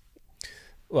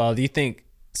 Well, do you think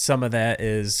some of that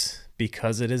is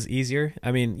because it is easier?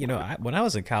 I mean, when I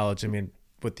was in college,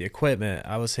 with the equipment,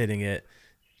 I was hitting it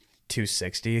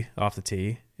 260 off the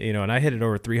tee, and I hit it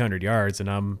over 300 yards, and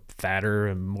I'm fatter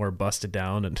and more busted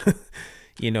down, and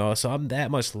so I'm that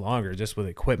much longer just with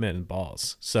equipment and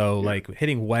balls. So like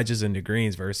hitting wedges into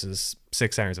greens versus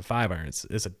 6 irons and 5 irons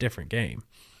is a different game.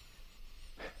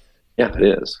 Yeah,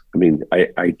 it is. I mean,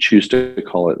 I choose to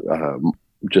call it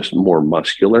just more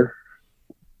muscular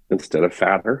instead of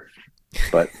fatter.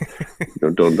 But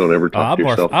don't ever talk to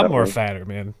yourself. I'm more fatter,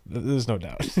 man. There's no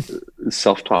doubt.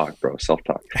 Self-talk, bro.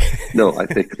 Self-talk. No, I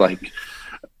think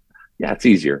it's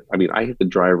easier. I mean, I hit the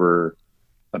driver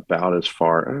about as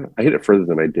far. I hit it further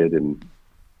than I did in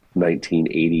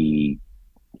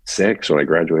 1986 when I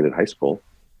graduated high school.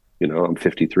 I'm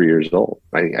 53 years old.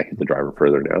 I hit the driver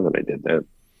further now than I did then.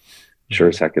 Sure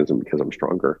as heck isn't because I'm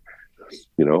stronger.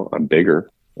 I'm bigger.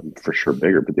 I'm for sure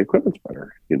bigger, but the equipment's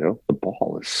better. The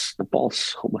ball is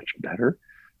so much better.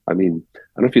 I mean, I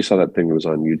don't know if you saw that thing that was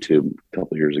on YouTube a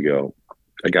couple of years ago.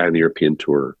 A guy on the European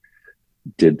Tour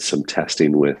did some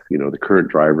testing with, the current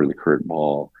driver and the current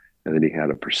ball. And then he had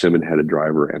a persimmon-headed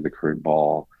driver and the current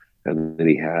ball. And then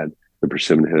he had the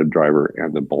persimmon-headed driver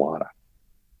and the Bellata.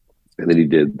 And then he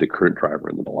did the current driver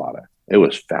and the Bellata. It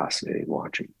was fascinating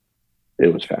watching.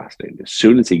 It was fascinating. As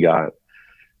soon as he got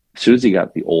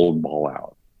the old ball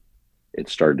out, it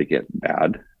started to get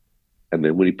bad. And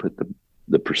then when he put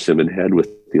the persimmon head with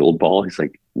the old ball, he's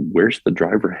like, where's the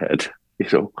driver head?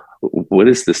 What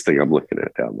is this thing I'm looking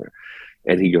at down there?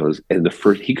 And he goes, and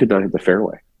he could not hit the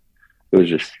fairway. It was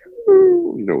just,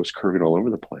 it was curving all over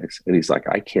the place. And he's like,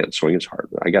 I can't swing as hard.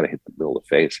 I got to hit the middle of the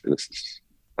face. And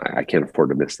I can't afford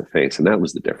to miss the face. And that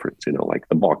was the difference. Like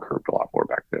the ball curved a lot more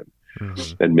back then.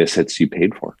 Mm-hmm. And miss hits you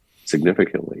paid for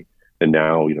significantly. And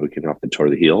now, we can off the toe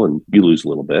of the heel and you lose a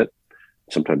little bit.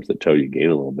 Sometimes the toe you gain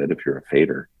a little bit if you're a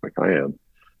fader like I am.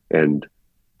 And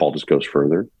ball just goes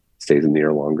further, stays in the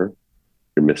air longer.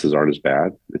 Your misses aren't as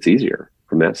bad. It's easier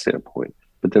from that standpoint.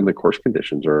 But then the course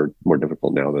conditions are more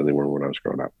difficult now than they were when I was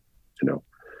growing up.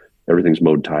 Everything's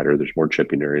mowed tighter. There's more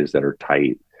chipping areas that are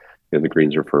tight, and the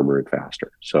greens are firmer and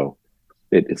faster. So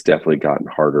it's definitely gotten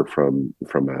harder from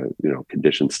a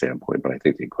condition standpoint. But I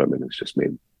think the equipment has just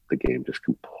made the game just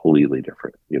completely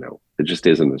different. It just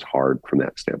isn't as hard from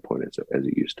that standpoint as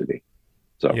it used to be.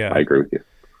 So yeah. I agree with you.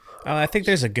 I think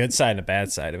there's a good side and a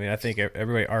bad side. I mean, I think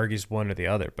everybody argues one or the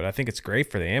other, but I think it's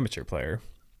great for the amateur player.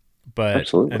 But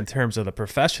absolutely. In terms of the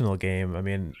professional game, I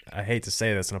mean, I hate to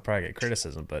say this and I'll probably get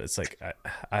criticism, but it's like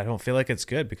I don't feel like it's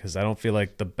good because I don't feel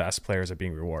like the best players are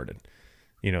being rewarded.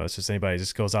 It's just anybody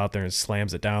just goes out there and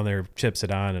slams it down there, chips it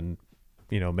on, and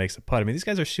makes a putt. I mean, these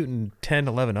guys are shooting 10,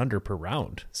 11 under per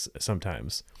round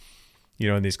sometimes.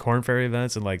 In these Corn Ferry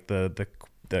events, and like the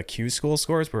Q school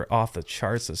scores were off the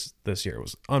charts this year. It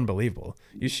was unbelievable.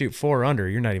 You shoot 4 under,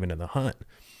 you're not even in the hunt.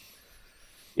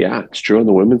 Yeah, it's true on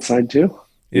the women's side too.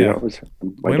 Yeah,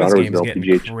 my daughter was an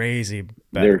LPGA crazy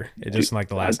better. Just in like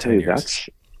the last 10 years.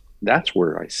 That's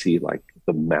where I see like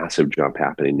the massive jump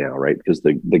happening now, right? Because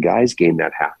the guys game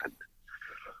that happened,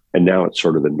 and now it's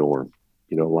sort of the norm.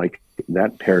 Like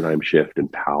that paradigm shift in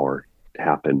power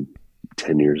happened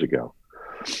 10 years ago,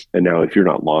 and now if you're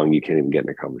not long, you can't even get in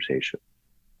a conversation.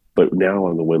 But now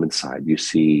on the women's side, you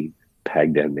see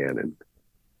Pag Denmanen,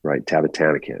 right?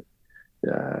 Tabatanikin,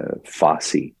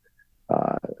 Fossey.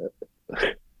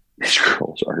 These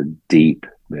girls are deep,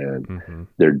 man. Mm-hmm.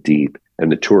 They're deep.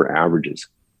 And the tour averages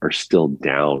are still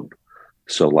down.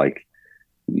 So like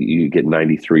you get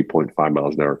 93.5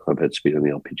 miles an hour club head speed on the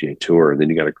LPGA tour. And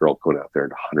then you got a girl going out there at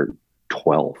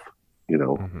 112,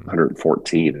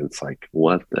 114. And it's like,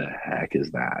 what the heck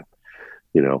is that?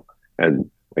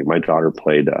 And like my daughter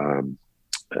played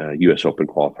US Open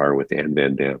qualifier with Ann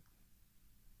Van Dam.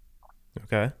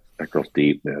 Okay. That girl's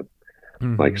deep, man.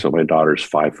 Mm-hmm. Like, so my daughter's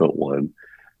 5'1".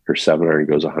 Her 7-iron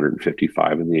goes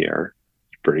 155 in the air.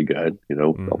 It's pretty good.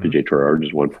 Mm-hmm. LPGA Tour average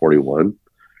is 141.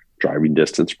 Driving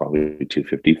distance, probably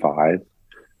 255.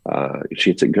 She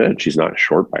hits it good. She's not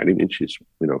short by any means. She's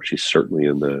certainly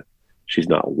she's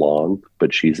not long,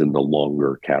 but she's in the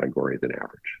longer category than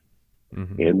average.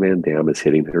 Mm-hmm. Ann Van Dam is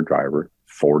hitting her driver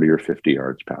 40 or 50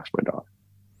 yards past my daughter.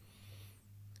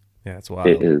 Yeah, it's wild.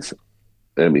 It is.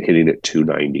 Hitting it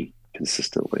 290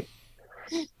 consistently.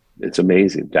 It's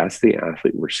amazing. That's the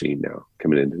athlete we're seeing now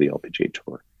coming into the LPGA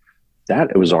Tour.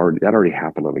 That already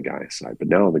happened on the guy's side, but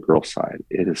now on the girl's side,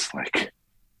 it is like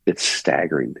it's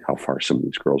staggering how far some of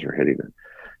these girls are hitting it,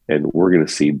 and we're going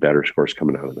to see better scores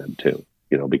coming out of them too.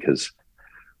 Because,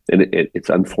 and it's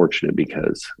unfortunate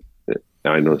because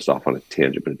I know it's off on a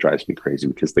tangent, but it drives me crazy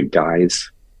because the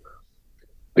guys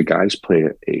play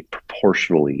a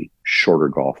proportionally shorter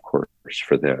golf course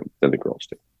for them than the girls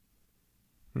do.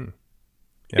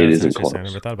 Yeah, it isn't close. I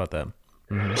never thought about that.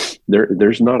 Mm-hmm.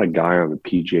 There's not a guy on the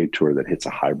PGA Tour that hits a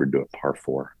hybrid to a par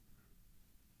 4.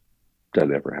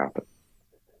 Doesn't ever happen.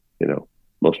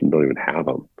 Most of them don't even have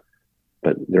them,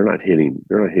 but they're not hitting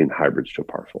hybrids to a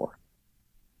par 4.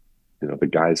 The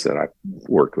guys that I've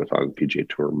worked with on the PGA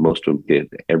Tour, most of them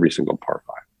did every single par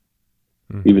 5.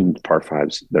 Mm-hmm. Even par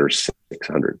 5s that are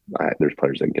 600. There's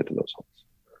players that can get to those holes.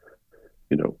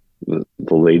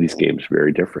 The ladies' game is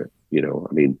very different.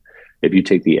 If you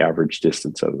take the average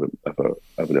distance of an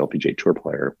LPGA Tour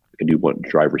player and you want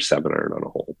driver 7-iron on a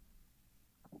hole,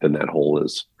 then that hole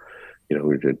is,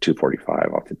 we're doing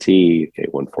 245 off the tee, okay,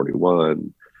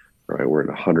 141, right? We're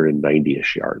at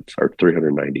 190-ish yards or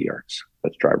 390 yards.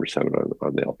 That's driver 7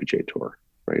 on the LPGA Tour,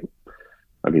 right?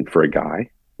 For a guy,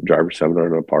 driver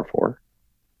 7-iron on a par 4,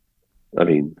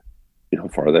 you know how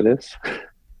far that is?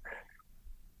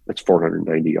 That's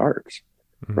 490 yards.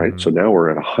 Right. So now we're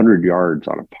at 100 yards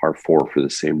on a par 4 for the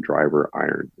same driver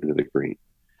iron into the green.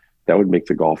 That would make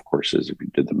the golf courses, if you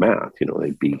did the math,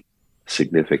 they'd be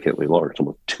significantly longer. It's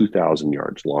almost 2,000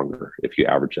 yards longer if you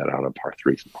average that out on par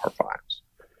 3s and par 5s.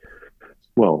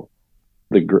 Well,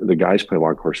 the guys play a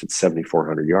long course at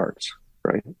 7,400 yards,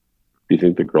 right? Do you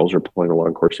think the girls are playing a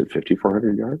long course at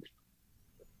 5,400 yards?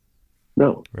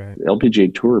 No. Right. The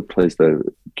LPGA Tour plays the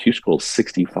Q School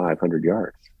 6,500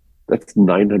 yards. That's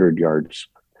 900 yards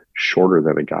shorter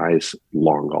than a guy's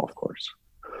long golf course.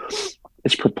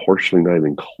 It's proportionally not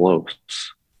even close.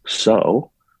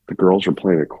 So the girls are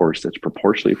playing a course that's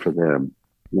proportionally for them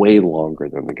way longer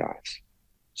than the guys.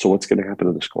 So what's going to happen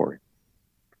to the scoring?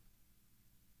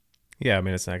 Yeah, I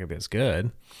mean, it's not going to be as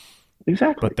good,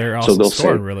 Exactly. but they're So also they'll say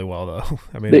scoring really well, though.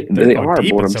 I mean, they're they going are,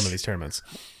 deep but in some of these tournaments.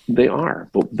 they are.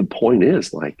 But the point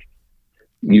is, like,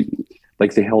 you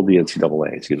like they held the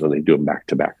NCAA's, they do them back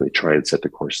to back. They try and set the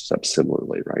courses up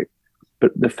similarly, right?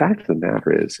 But the fact of the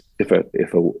matter is, if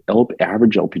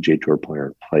average LPGA Tour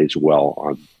player plays well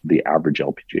on the average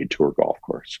LPGA Tour golf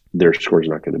course, their score is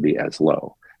not going to be as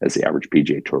low as the average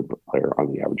PGA Tour player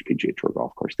on the average PGA Tour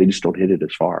golf course. They just don't hit it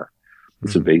as far.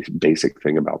 It's a basic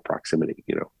thing about proximity.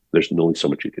 There's only so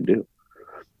much you can do.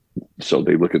 So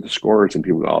they look at the scores and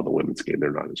people go, "Oh, the women's game,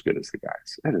 they're not as good as the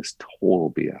guys." That is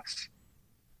total BS.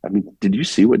 I mean, did you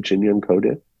see what Jin Young Ko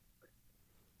did?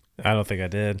 I don't think I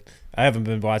did. I haven't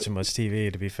been watching much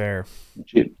TV, to be fair.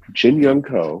 Jin Young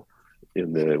Ko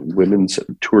in the women's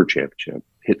tour championship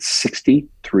hit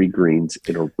 63 greens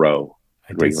in a row.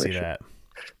 I did see that.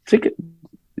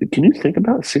 Can you think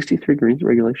about 63 greens in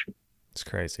regulation? It's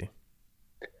crazy.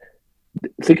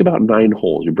 Think about 9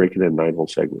 holes. You break it in 9-hole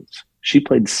segments. She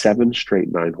played 7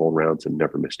 straight 9-hole rounds and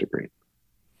never missed a green.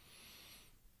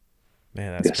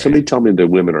 Man, that's crazy. Somebody tell me the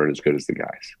women aren't as good as the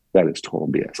guys. That is total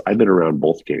BS. I've been around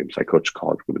both games. I coach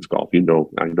college women's golf. I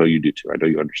know you do too. I know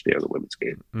you understand the women's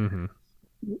game. Mm-hmm.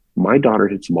 My daughter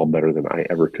hits the ball better than I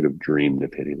ever could have dreamed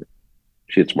of hitting it.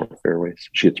 She hits more fairways.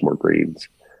 She hits more greens.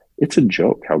 It's a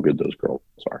joke how good those girls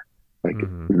are. Like,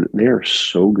 they're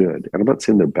so good. And I'm not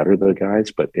saying they're better than the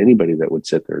guys, but anybody that would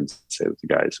sit there and say that the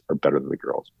guys are better than the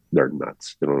girls, they're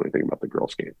nuts. They don't know anything about the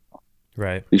girls' game.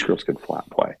 Right. These girls can flat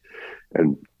play.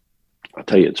 And I'll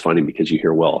tell you, it's funny because you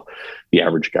hear, well, the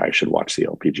average guy should watch the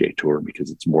LPGA Tour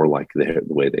because it's more like the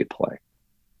way they play.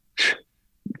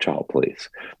 Child, please.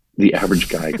 The average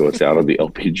guy goes out on the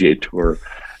LPGA Tour,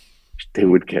 they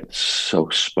would get so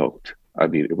smoked. I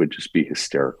mean, it would just be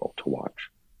hysterical to watch.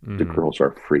 The girls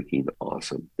are freaking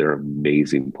awesome. They're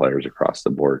amazing players across the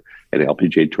board. And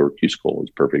LPGA Tour Q School is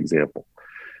a perfect example.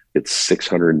 It's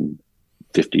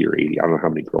 650 or 80. I don't know how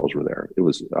many girls were there. It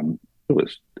was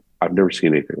I've never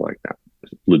seen anything like that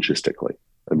logistically.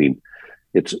 I mean,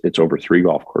 it's over 3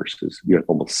 golf courses. You have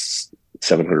almost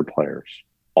 700 players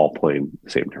all playing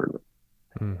the same tournament.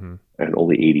 And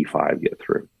only 85 get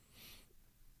through.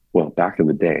 Well, back in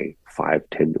the day,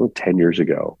 10 years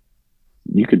ago,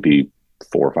 you could be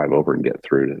 4 or 5 over and get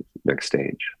through to the next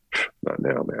stage. Not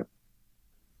now, man.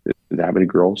 That many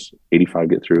girls, 85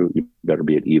 get through, you better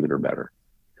be at even or better.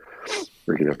 Or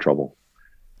you're going to have trouble.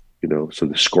 So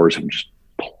the scores have just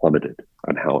plummeted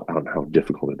on how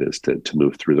difficult it is to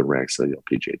move through the ranks of the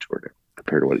LPGA Tour now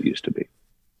compared to what it used to be.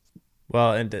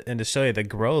 Well, and to show you the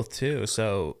growth too.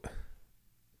 So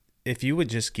if you would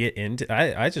just get into,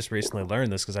 I just recently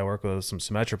learned this because I work with some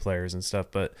Symetra players and stuff,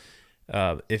 but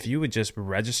if you would just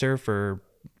register for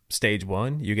stage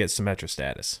 1, you get Symetra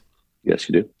status. Yes,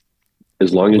 you do.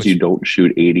 As long as you don't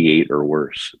shoot 88 or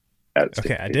worse.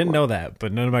 Okay, I didn't know that,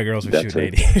 but none of my girls were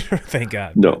shooting 88. Thank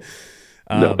God. No,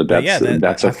 but that's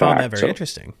a I found fact. that very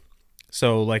interesting.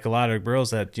 So, like a lot of girls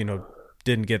that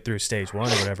didn't get through stage 1 or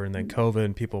whatever, and then COVID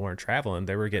and people weren't traveling,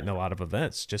 they were getting a lot of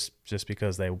events just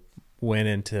because they went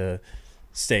into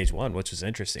stage 1, which was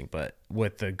interesting. But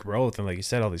with the growth and like you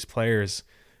said, all these players,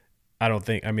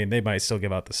 they might still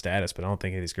give out the status, but I don't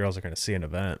think any of these girls are going to see an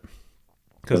event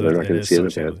because they're not going to see an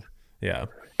event. Yeah.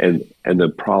 And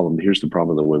here's the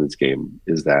problem in the women's game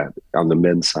is that on the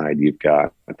men's side, you've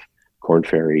got Korn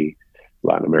Ferry,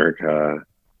 Latin America,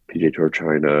 PGA Tour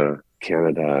China,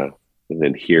 Canada, and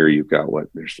then here you've got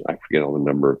I forget all the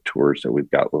number of tours that we've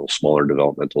got, little smaller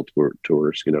developmental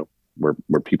tours,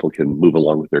 where people can move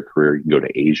along with their career. You can go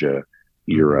to Asia,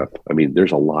 Europe. I mean,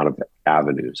 there's a lot of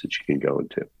avenues that you can go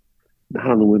into. Not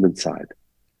on the women's side.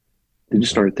 They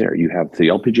just aren't there. You have the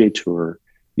LPGA Tour,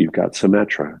 you've got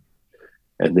Symetra,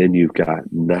 and then you've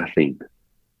got nothing.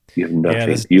 You have nothing. Yeah,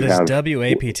 this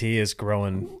WAPT is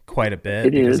growing quite a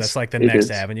bit because that's like the next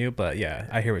avenue. But yeah,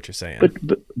 I hear what you're saying.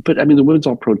 But I mean, the Women's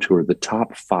All Pro Tour, the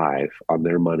top 5 on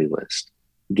their money list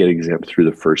get exempt through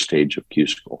the first stage of Q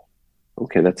School.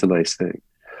 Okay, that's a nice thing.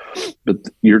 But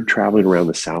you're traveling around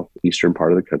the southeastern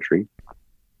part of the country.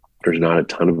 There's not a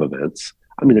ton of events.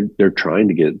 I mean, they're trying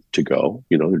to get to go.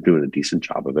 They're doing a decent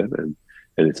job of it, and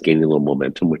it's gaining a little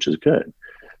momentum, which is good.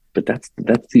 But that's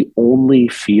the only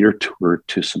feeder tour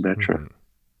to Symetra.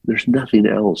 There's nothing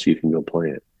else you can go play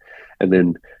it. And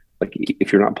then, like,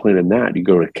 if you're not playing in that, you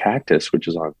go to Cactus, which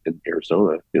is in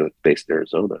Arizona. It's based in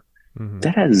Arizona.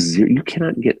 That has 0. You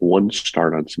cannot get 1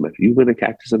 start on Symetra. You win a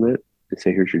Cactus event, they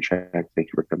say, "Here's your check. Thank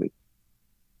you for coming."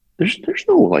 There's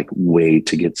no way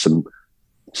to get some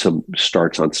some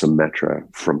starts on Symetra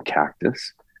from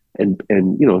Cactus, and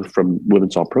from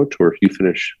Women's All Pro Tour, if you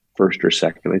finish first or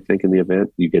second, I think in the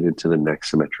event, you get into the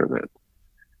next Symetra event.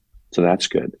 So that's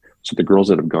good. So the girls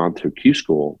that have gone through Q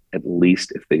School, at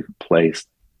least if they've placed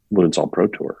Women's All Pro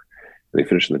Tour, and they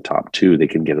finish in the top two, they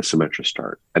can get a Symetra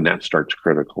start, and that start's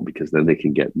critical because then they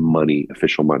can get money,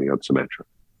 official money on Symetra.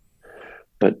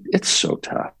 But it's so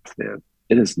tough, man.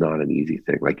 It is not an easy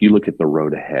thing. Like, you look at the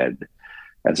road ahead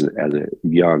as a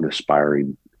young,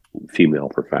 aspiring female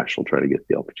professional trying to get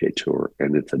the LPGA Tour,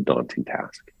 and it's a daunting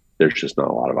task. There's just not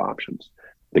a lot of options.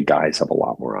 The guys have a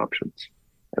lot more options,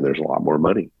 and there's a lot more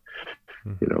money.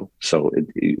 So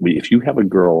if you have if a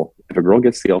girl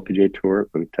gets the LPGA Tour,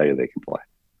 let me tell you, they can play.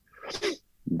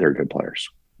 They're good players.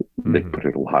 They put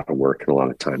in a lot of work and a lot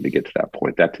of time to get to that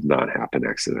point. That did not happen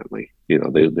accidentally.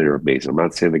 They're amazing. I'm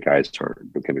not saying the guys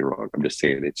aren't, don't get me wrong. I'm just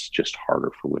saying it's just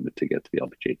harder for women to get to the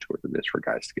LPGA Tour than it is for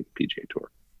guys to get the PGA Tour.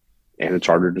 And it's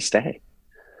harder to stay.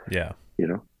 Yeah.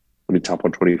 Top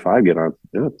 125, get on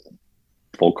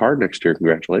full card next year.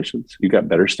 Congratulations. You got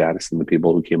better status than the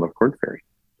people who came off Corn Ferry,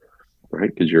 right?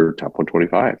 Because you're top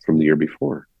 125 from the year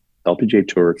before. LPGA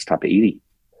Tour, it's top 80.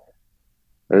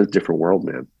 That is a different world,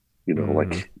 man.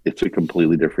 Like, it's a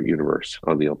completely different universe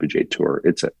on the LPGA Tour.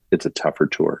 It's a tougher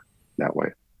tour that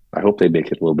way. I hope they make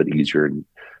it a little bit easier and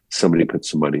somebody puts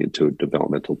some money into a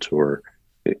developmental tour.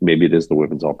 Maybe it is the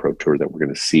Women's All Pro Tour that we're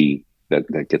going to see that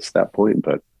gets to that point,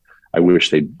 but I wish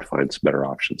they'd find some better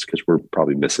options, because we're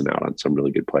probably missing out on some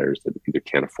really good players that either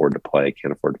can't afford to play,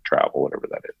 can't afford to travel, whatever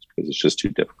that is, because it's just too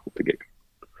difficult to get.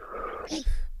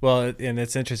 Well, and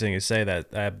it's interesting you say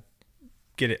that.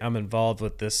 I'm involved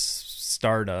with this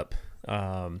startup.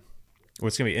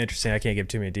 What's going to be interesting, I can't give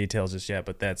too many details just yet,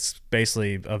 but that's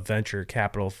basically a venture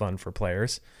capital fund for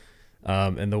players.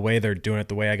 And the way they're doing it,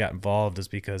 the way I got involved, is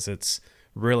because it's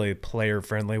really player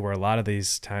friendly, where a lot of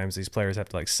these times these players have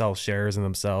to like sell shares in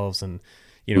themselves, and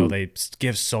they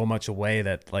give so much away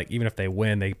that, like, even if they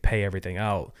win, they pay everything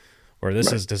out. Where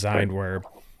this is designed where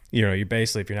you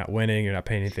basically, if you're not winning, you're not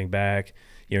paying anything back.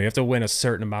 You have to win a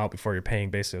certain amount before you're paying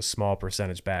basically a small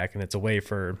percentage back, and it's a way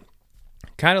for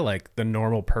kind of like the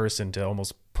normal person to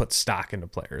almost put stock into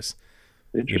players.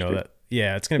 It's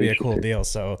going to be a cool deal.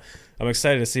 So I'm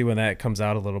excited to see when that comes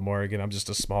out a little more. Again, I'm just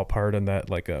a small part in that,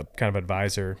 like a kind of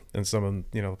advisor and some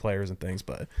of the players and things.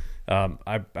 But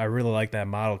I really like that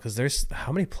model, because there's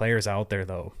how many players out there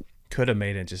though could have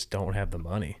made it, just don't have the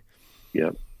money. Yeah,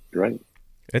 you're right.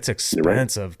 It's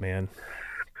expensive, man.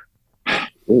 It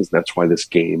is. That's why this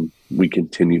game, we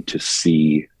continue to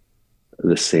see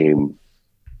the same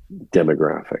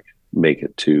demographic make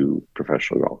it to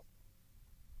professional golf.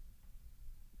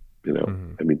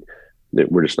 I mean,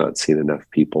 we're just not seeing enough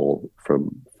people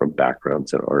from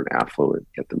backgrounds that aren't affluent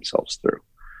get themselves through.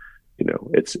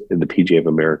 It's in the PGA of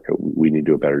America. We need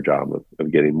to do a better job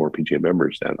of getting more PGA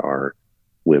members that are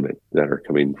women, that are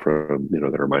coming from,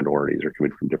 that are minorities, or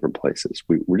coming from different places.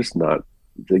 We're just not,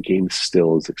 the game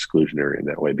still is exclusionary in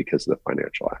that way because of the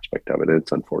financial aspect of it. And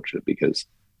it's unfortunate, because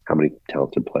how many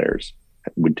talented players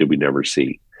did we never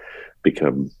see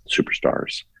become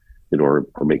superstars or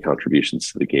make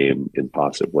contributions to the game in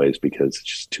positive ways, because it's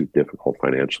just too difficult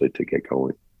financially to get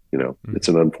going. It's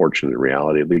an unfortunate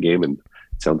reality of the game. And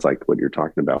it sounds like what you're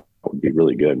talking about would be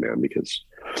really good, man, because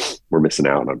we're missing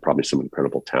out on probably some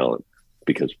incredible talent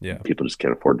because people just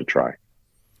can't afford to try.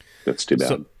 That's too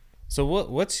bad. So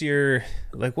what's your,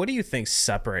 like, what do you think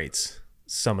separates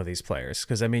some of these players?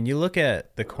 Because, I mean, you look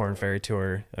at the Corn Ferry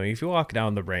Tour. I mean, if you walk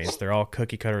down the range, they're all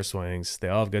cookie cutter swings. They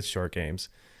all have good short games.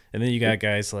 And then you got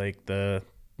guys like the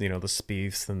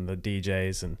Spieths and the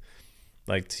DJs. And,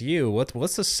 like, to you,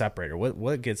 what's the separator?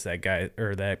 What gets that guy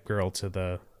or that girl to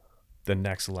the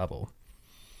next level?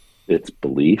 It's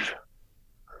belief.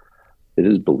 It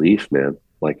is belief, man.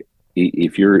 Like,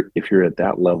 if you're at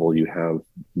that level, you have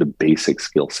the basic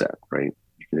skill set, right?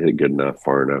 You can hit it good enough,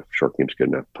 far enough, short game's good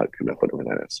enough, putt good enough, whatever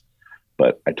that is.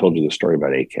 But I told you the story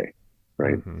about AK,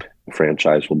 right? Mm-hmm. The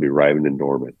franchise will be arriving in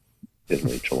Norman in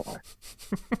late July.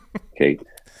 Okay.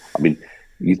 I mean,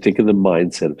 you think of the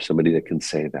mindset of somebody that can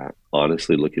say that,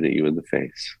 honestly looking at you in the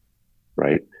face,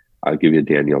 right? I'll give you a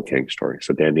Danielle Kang story.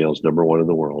 So Danielle's number one in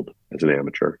the world as an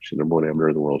amateur. She's number one amateur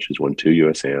in the world. She's won 2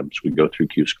 USAMs. We go through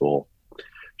Q School.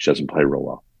 She doesn't play real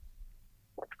well.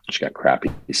 She got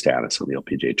crappy status on the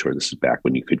LPGA Tour. This is back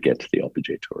when you could get to the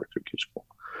LPGA Tour through Q School.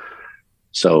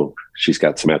 So she's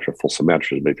got full Symetra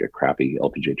to make a crappy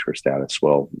LPGA Tour status.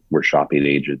 Well, we're shopping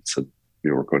agents, and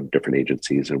we're going to different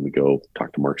agencies, and we go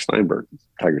talk to Mark Steinberg,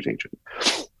 Tiger's agent.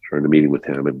 We're in a meeting with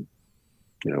him, and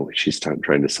she's trying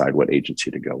to decide what agency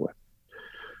to go with.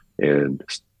 And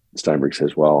Steinberg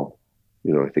says, well,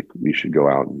 I think you should go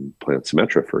out and play on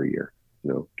Symetra for a year,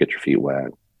 get your feet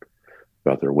wet,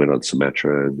 go out there, win on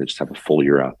Symetra, and just have a full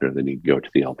year out there. Then you can go to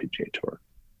the LPGA Tour.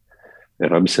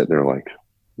 And I'm sitting there like,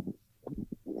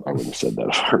 I wouldn't have said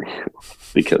that for you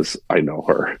because I know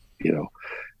her,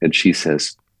 And she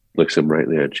says, looks him right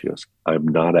in the eye, and she goes, I'm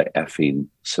not a effing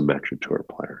Symetra Tour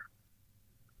player.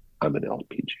 I'm an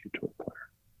LPGA Tour player.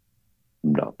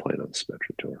 I'm not playing on the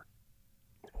Symetra Tour.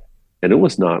 And it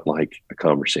was not like a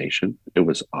conversation. It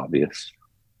was obvious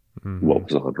what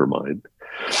was on her mind.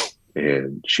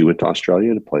 And she went to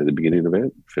Australia to play the beginning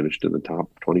event, finished in the top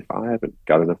 25, and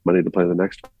got enough money to play the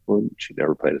next one. She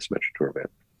never played a Symetra Tour event.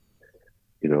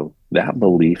 That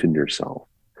belief in yourself,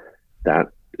 that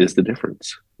is the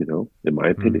difference, in my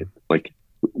opinion. Like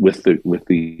with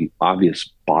the obvious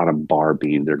bottom bar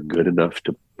being they're good enough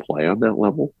to play on that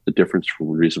level, the difference from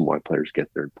the reason why players get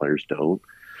there and players don't,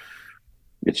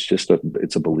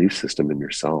 it's a belief system in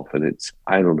yourself. And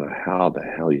I don't know how the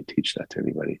hell you teach that to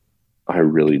anybody. I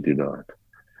really do not.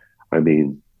 I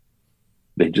mean,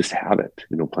 they just have it.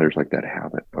 Players like that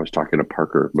have it. I was talking to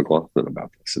Parker McLaughlin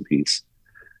about this, and he's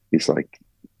like,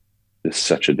 there's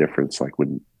such a difference. Like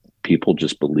when people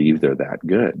just believe they're that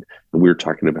good. And we were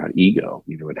talking about ego,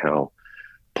 and how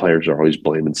players are always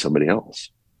blaming somebody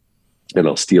else. And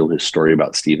I'll steal his story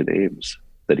about Stephen Ames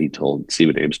that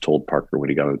Stephen Ames told Parker when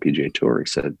he got on the PGA Tour. He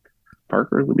said,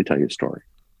 Parker, let me tell you a story.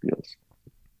 He goes,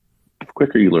 the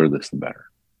quicker you learn this, the better.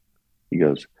 He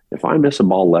goes, if I miss a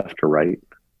ball left or right,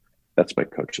 that's my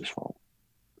coach's fault.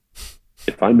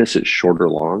 If I miss it short or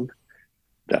long,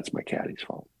 that's my caddy's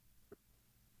fault.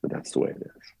 But that's the way it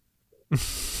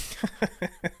is.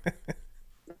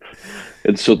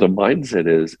 And so the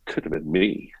mindset could have been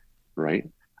me, right?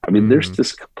 I mean, there's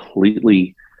this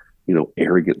completely,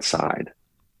 arrogant side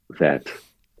that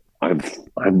I'm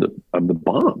the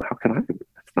bomb. How can I?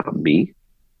 That's not me. It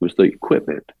was the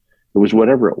equipment. It was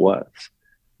whatever it was.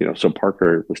 So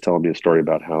Parker was telling me a story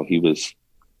about how he was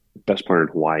the best player in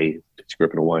Hawaii. He grew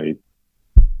up in Hawaii.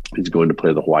 He's going to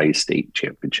play the Hawaii State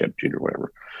Championship, junior,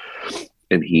 whatever.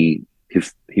 And he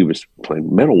was playing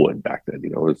metalwood back then.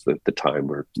 It was the time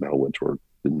where metalwoods were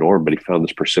the norm. But he found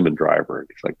this persimmon driver, and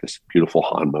he's like, this beautiful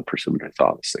Hanma persimmon. I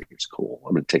thought, this thing is cool.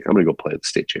 I'm gonna go play the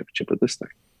state championship with this thing.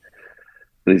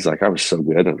 And he's like, I was so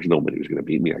good. There was nobody who was going to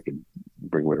beat me. I could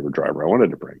bring whatever driver I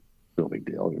wanted to bring. No big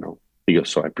deal, He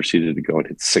goes, so I proceeded to go and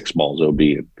hit 6 balls OB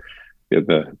in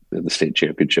the state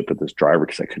championship with this driver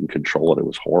because I couldn't control it. It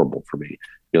was horrible for me.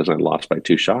 He goes, I lost by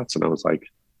 2 shots, and I was like,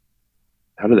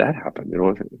 how did that happen?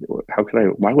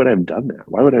 Why would I have done that?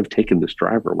 Why would I have taken this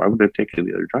driver? Why would I have taken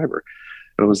the other driver?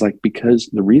 And I was like, because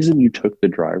the reason you took the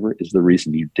driver is the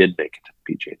reason you did make it to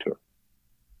the PGA Tour.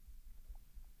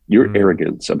 Your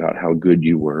arrogance about how good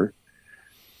you were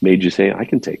made you say, I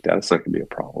can take that. It's not going to be a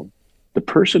problem. The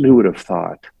person who would have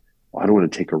thought, well, I don't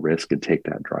want to take a risk and take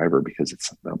that driver because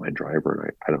it's not my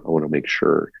driver, and I want to make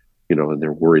sure, and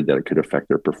they're worried that it could affect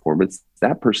their performance,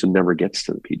 that person never gets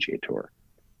to the PGA Tour.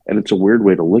 And it's a weird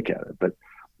way to look at it, but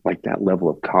like that level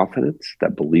of confidence,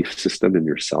 that belief system in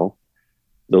yourself,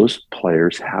 those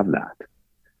players have that.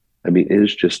 I mean, it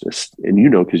is just,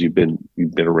 and because you've been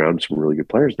around some really good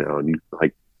players now, and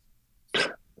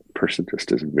person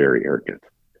just is very arrogant.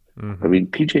 I mean,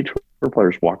 PGA Tour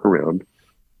players walk around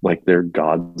like they're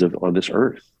gods on this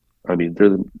earth. I mean,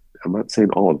 I'm not saying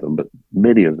all of them, but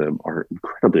many of them are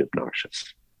incredibly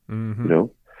obnoxious. I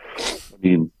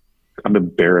mean, I'm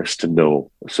embarrassed to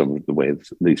know some of the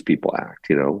ways these people act.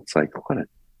 It's like, what a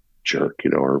jerk,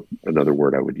 or another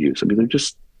word I would use. I mean, they're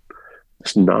just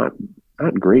not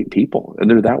great people, and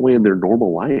they're that way in their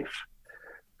normal life.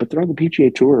 But they're on the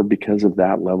PGA Tour because of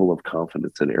that level of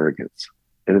confidence and arrogance.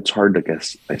 And it's hard to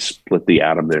guess. I split the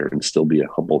atom there and still be a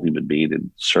humble human being. And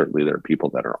certainly there are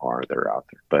people that are out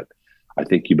there. But I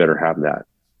think you better have that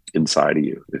inside of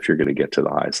you if you're going to get to the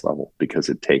highest level, because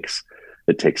it takes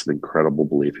an incredible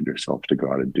belief in yourself to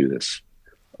go out and do this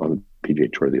on the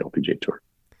PGA Tour, the LPGA Tour.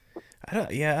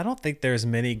 I don't think there's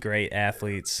many great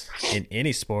athletes in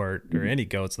any sport or any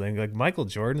GOATs thing. Like Michael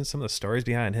Jordan, some of the stories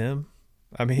behind him.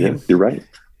 I mean, yeah, you're right.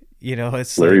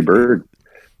 It's Larry Bird.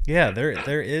 Yeah,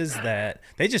 there is that.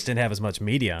 They just didn't have as much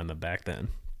media on them back then.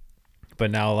 But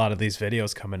now a lot of these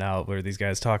videos coming out where these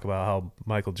guys talk about how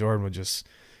Michael Jordan would just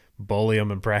bully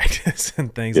them in practice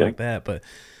and things like that.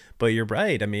 But you're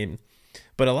right. I mean,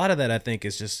 but a lot of that I think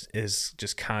is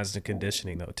just constant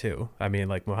conditioning though too. I mean,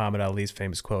 like Muhammad Ali's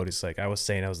famous quote is like, I was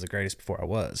saying I was the greatest before I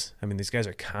was. I mean, these guys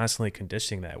are constantly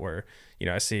conditioning that, where,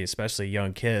 I see especially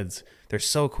young kids, they're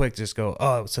so quick to just go,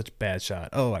 oh, it was such a bad shot.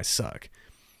 Oh, I suck.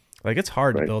 Like, it's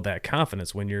hard to build that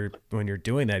confidence when you're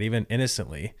doing that, even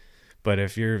innocently. But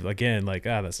if you're, again, like,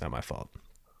 that's not my fault.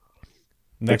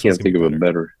 I Next one's can't gonna think be of a better.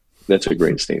 better. That's a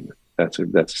great statement.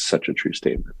 That's such a true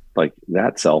statement. Like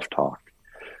that self-talk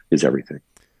is everything.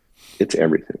 It's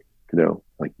everything.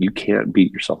 Like you can't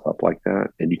beat yourself up like that,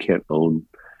 and you can't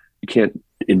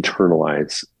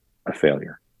internalize a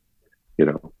failure. You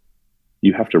know,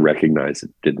 you have to recognize it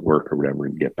didn't work or whatever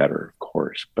and get better, of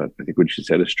course. But I think what you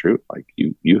said is true. Like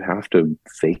you have to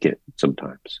fake it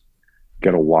sometimes. You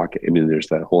got to walk. I mean, there's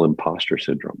that whole imposter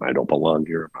syndrome. I don't belong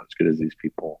here. I'm not as good as these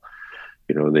people.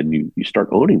 And then you start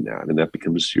owning that, and that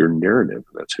becomes your narrative.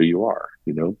 And that's who you are.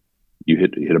 You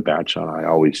hit a bad shot.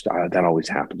 That always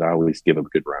happens. I always give a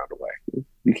good round away.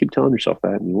 You keep telling yourself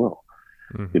that, and you will.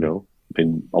 Mm-hmm.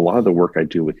 And a lot of the work I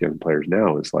do with young players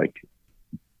now is like,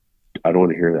 I don't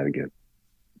want to hear that again.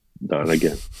 Not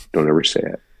again. Don't ever say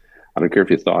it. I don't care if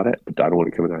you thought it, but I don't want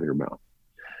it coming out of your mouth.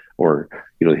 Or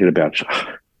hit a bad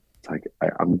shot. It's like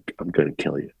I'm going to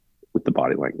kill you with the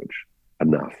body language.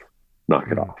 Enough. Knock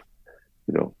it off.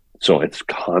 So it's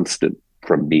constant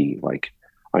from me. Like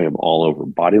I am all over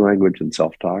body language and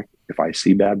self-talk. If I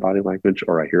see bad body language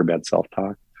or I hear bad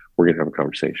self-talk, we're going to have a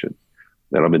conversation.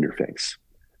 Then I'm in your face.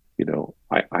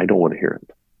 I don't want to hear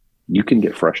it. You can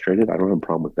get frustrated. I don't have a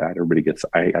problem with that.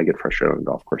 I get frustrated on a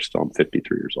golf course still. I'm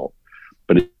 53 years old.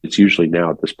 But it's usually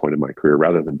now at this point in my career,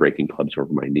 rather than breaking clubs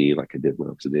over my knee like I did when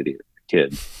I was an idiot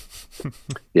kid,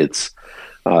 it's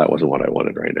that wasn't what I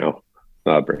wanted right now.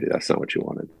 Brady, that's not what you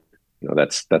wanted.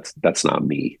 That's not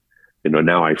me.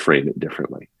 Now I frame it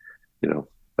differently.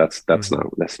 That's not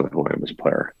who I am as a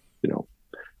player.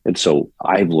 And so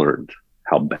I've learned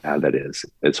how bad that is.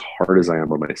 As hard as I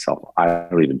am on myself, I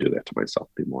don't even do that to myself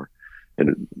anymore.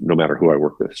 And no matter who I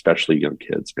work with, especially young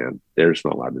kids, man, they're just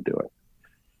not allowed to do it.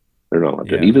 They're not allowed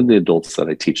to do it. Even the adults that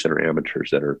I teach that are amateurs,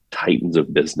 that are titans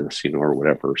of business, or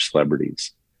whatever,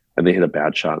 celebrities, and they hit a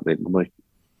bad shot, I'm like,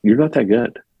 you're not that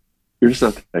good. You're just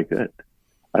not that good.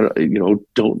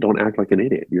 Don't act like an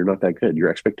idiot. You're not that good. Your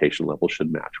expectation level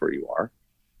should match where you are.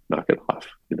 Knock it off.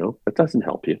 That doesn't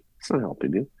help you. It's not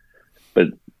helping you. But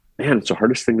man, it's the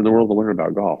hardest thing in the world to learn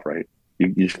about golf, right? You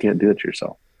just can't do it to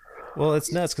yourself. Well,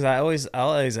 it's nuts because I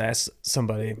always ask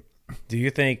somebody, do you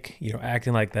think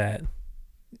acting like that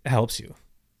helps you?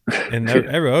 And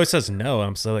everyone always says no.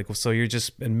 I'm so like, well, so you're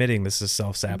just admitting this is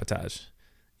self-sabotage.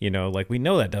 Like we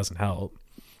know that doesn't help.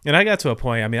 And I got to a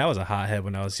point, I mean, I was a hothead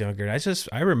when I was younger. And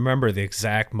I remember the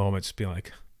exact moment just being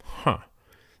like,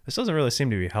 this doesn't really seem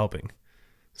to be helping.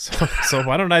 So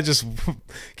why don't I just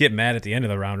get mad at the end of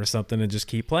the round or something and just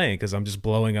keep playing, because I'm just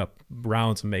blowing up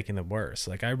rounds and making them worse.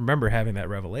 Like I remember having that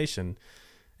revelation,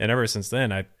 and ever since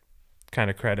then I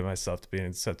kind of credit myself to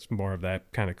being such more of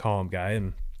that kind of calm guy,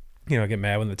 and get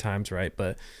mad when the time's right.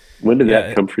 But when did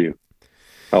that come for you?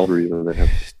 How old were you when that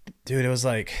happened? Dude, it was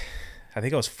like, I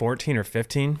think I was 14 or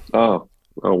 15. Oh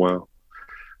wow.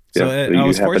 So I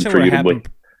was fortunate when it happened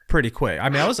pretty quick. I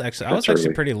mean, I was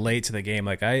actually pretty late to the game.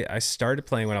 Like I started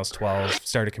playing when I was 12,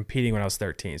 started competing when I was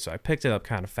 13. So I picked it up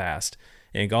kind of fast.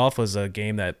 And golf was a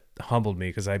game that humbled me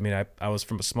because I was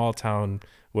from a small town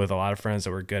with a lot of friends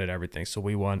that were good at everything. So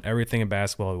we won everything in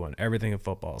basketball, we won everything in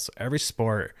football. So every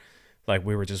sport, like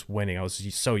we were just winning. I was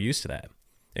so used to that.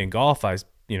 In golf,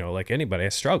 like anybody, I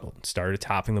struggled. Started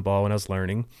topping the ball when I was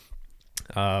learning.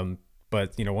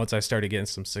 But once I started getting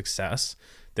some success,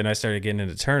 then I started getting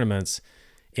into tournaments.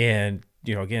 And,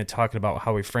 again, talking about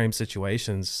how we frame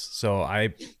situations. So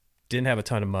I didn't have a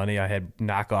ton of money. I had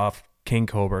knockoff King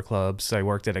Cobra clubs. I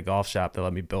worked at a golf shop that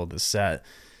let me build this set.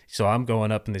 So I'm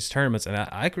going up in these tournaments, and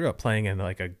I grew up playing in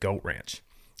like a goat ranch,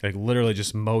 like literally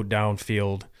just mowed down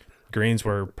field. Greens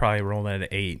were probably rolling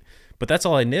at 8, but that's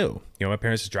all I knew. My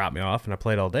parents just dropped me off, and I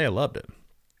played all day. I loved it.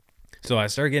 So I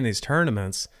started getting these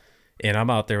tournaments, and I'm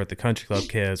out there with the country club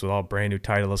kids with all brand new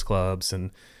Titleist clubs,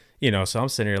 and so I'm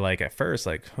sitting here like at first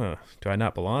like, do I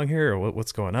not belong here, or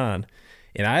what's going on?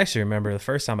 And I actually remember the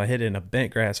first time I hit it in a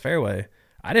bent grass fairway,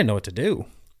 I didn't know what to do.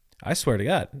 I swear to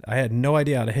God, I had no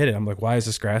idea how to hit it. I'm like, why is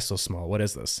this grass so small? What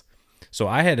is this? So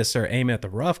I had to start aiming at the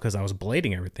rough because I was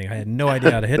blading everything. I had no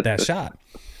idea how to hit that shot.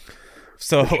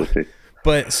 So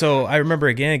I remember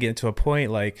again getting to a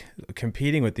point like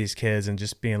competing with these kids and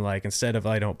just being like, instead of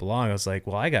I don't belong, I was like,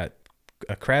 well, I got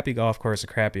a crappy golf course, a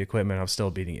crappy equipment, I'm still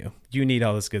beating you. You need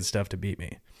all this good stuff to beat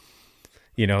me.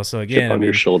 So again, chip on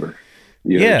your shoulder.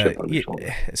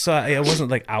 So I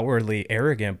wasn't like outwardly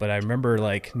arrogant, but I remember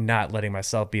like not letting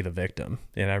myself be the victim.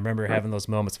 And I remember having those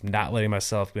moments of not letting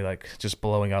myself be like just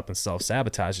blowing up and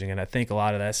self-sabotaging. And I think a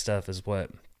lot of that stuff is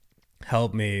what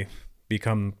helped me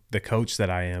become the coach that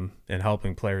I am and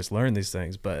helping players learn these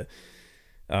things. But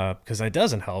because it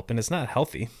doesn't help, and it's not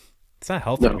healthy. It's not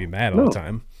healthy to be mad all the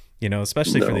time.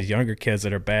 Especially for these younger kids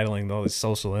that are battling all this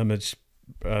social image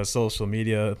social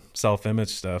media, self-image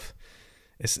stuff.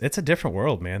 It's a different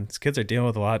world, man. These kids are dealing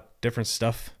with a lot different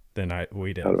stuff than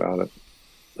we did. Not about it.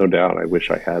 No doubt. I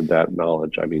wish I had that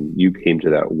knowledge. I mean, you came to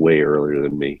that way earlier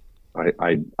than me.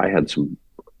 I had some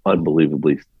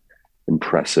unbelievably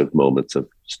impressive moments of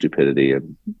stupidity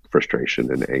and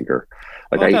frustration and anger.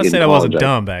 Like, well, I'm not saying I wasn't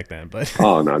dumb back then, but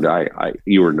oh no,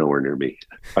 you were nowhere near me.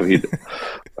 I mean,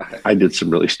 I did some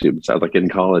really stupid stuff. Like in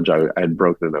college, I had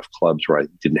broken enough clubs where I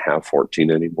didn't have 14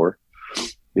 anymore.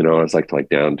 You know, I was like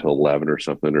down to 11 or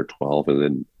something, or 12, and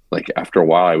then like after a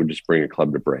while, I would just bring a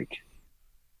club to break,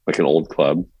 like an old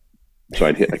club. So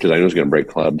I'd hit, because I knew I was going to break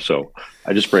club. So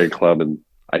I just bring a club and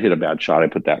I hit a bad shot. I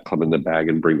put that club in the bag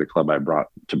and bring the club I brought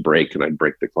to break, and I'd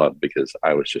break the club because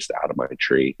I was just out of my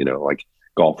tree. You know, like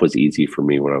golf was easy for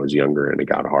me when I was younger, and it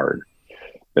got hard.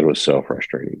 It was so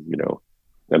frustrating, you know.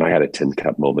 And I had a tin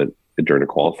cup moment during a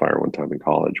qualifier one time in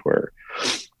college where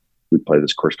we played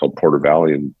this course called Porter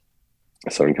Valley in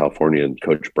Southern California, and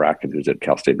Coach Bracken, who's at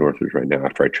Cal State Northridge right now,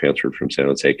 after I transferred from San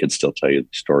Jose, could still tell you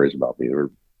stories about me. They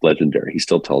were legendary. He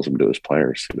still tells them to his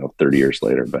players, you know, 30 years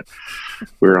later. But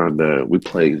we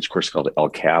play this course called El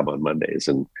Cab on Mondays,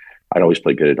 and I'd always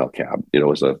play good at El Cab. You know, it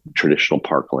was a traditional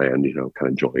parkland, you know,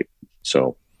 kind of joint.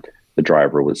 So the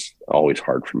driver was always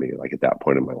hard for me, like at that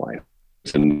point in my life. I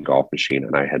was in the golf machine,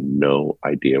 and I had no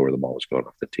idea where the ball was going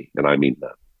off the tee. And I mean,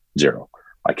 zero.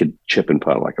 I could chip and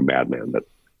putt like a madman, but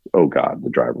oh God, the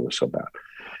driver was so bad.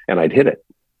 And I'd hit it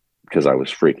because I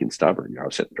was freaking stubborn. I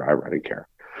was hitting the driver. I didn't care.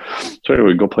 So anyway,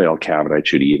 we go play El Cab, and I'd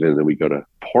shoot even. And then we go to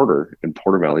Porter, and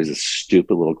Porter Valley is a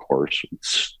stupid little course.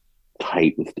 It's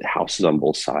tight with houses on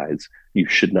both sides. You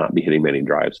should not be hitting many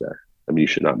drives there. I mean, you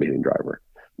should not be hitting driver.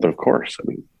 But of course, I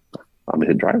mean, I'm a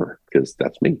hit driver because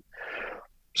that's me.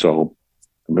 So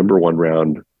I remember one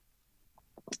round,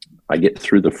 I get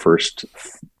through the first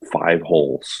 5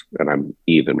 holes, and I'm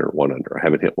even or one under. I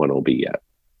haven't hit one OB yet.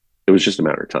 It was just a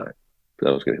matter of time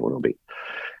because I was going to hit one OB. And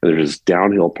there's this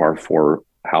downhill par 4,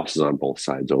 houses on both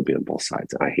sides, OB on both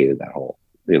sides. And I hated that hole.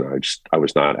 You know, I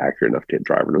was not accurate enough to hit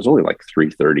driver. And it was only like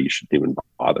 330. You shouldn't even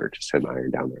bother. Just hit an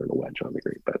iron down there and a wedge on the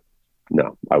green. But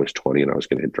no, I was 20 and I was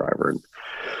going to hit driver. And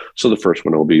so the first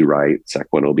one will be right, second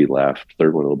one will be left,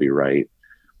 third one will be right.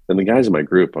 And the guys in my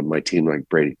group on my team like,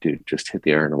 Brady, dude, just hit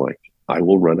the iron. I'm like, I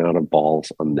will run out of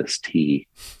balls on this tee,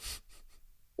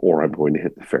 or I'm going to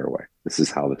hit the fairway. This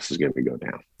is how this is going to go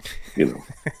down, you know.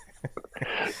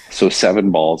 So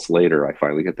 7 balls later, I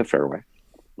finally hit the fairway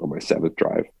on my 7th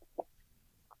drive.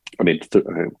 I made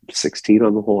 16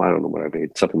 on the hole. I don't know what I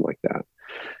made, something like that.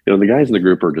 You know, the guys in the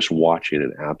group are just watching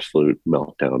an absolute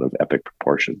meltdown of epic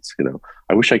proportions. You know,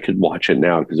 I wish I could watch it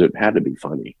now because it had to be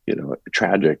funny, you know,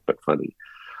 tragic, but funny.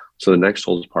 So the next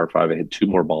hole is par 5. I had 2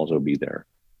 more balls OB there,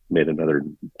 made another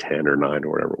 10 or 9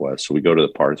 or whatever it was. So we go to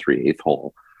the par 3, 8th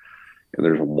hole, and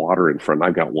there's water in front.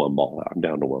 I've got 1 ball. I'm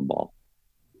down to 1 ball.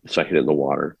 So I hit it in the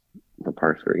water, the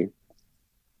par 3,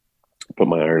 put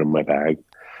my iron in my bag,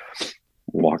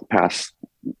 walk past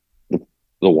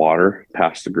the water,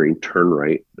 past the green, turn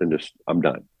right, and just, I'm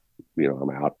done. You know, I'm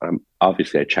out.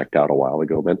 I checked out a while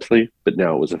ago mentally, but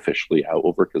now it was officially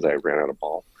over because I ran out of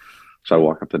ball. So I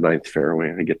walk up the 9th fairway,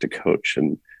 and I get to coach,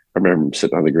 and I remember him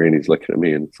sitting on the green. He's looking at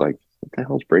me, and it's like, what the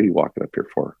hell is Brady walking up here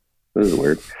for? This is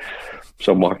weird.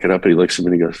 So I'm walking up, and he looks at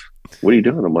me and he goes, what are you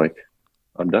doing? I'm like,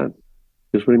 I'm done.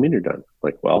 He goes, what do you mean you're done? I'm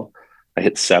like, well, I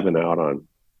hit 7 out on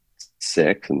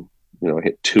 6, and you know, I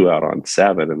hit 2 out on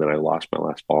 7, and then I lost my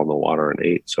last ball in the water on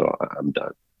 8, so I'm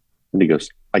done. And he goes,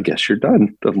 I guess you're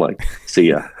done. I'm like, see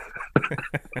ya.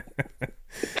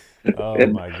 Oh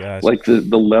and my gosh. Like the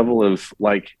level of,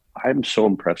 like, I'm so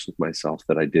impressed with myself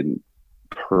that I didn't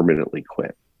permanently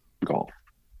quit golf.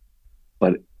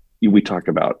 But we talk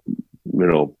about, you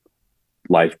know,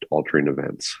 life altering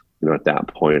events. You know, at that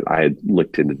point, I had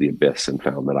looked into the abyss and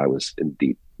found that I was in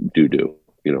deep doo-doo,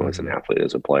 you know, as an athlete,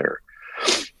 as a player.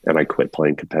 And I quit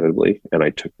playing competitively. And I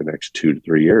took the next 2 to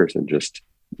 3 years and just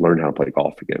learned how to play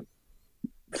golf again,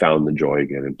 found the joy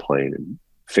again in playing, and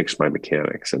fixed my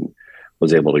mechanics, and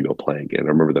was able to go play again. I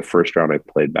remember the first round I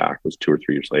played back was 2 or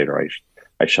 3 years later.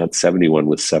 I shot 71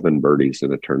 with 7 birdies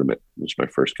in a tournament. It was my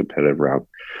first competitive round.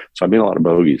 So I made a lot of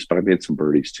bogeys, but I made some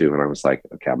birdies too. And I was like,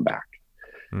 okay, I'm back.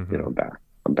 You know,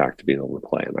 I'm back to being able to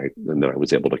play. And then I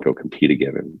was able to go compete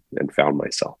again and found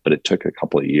myself. But it took a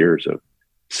couple of years of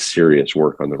serious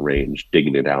work on the range,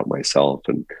 digging it out myself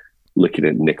and looking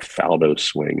at Nick Faldo's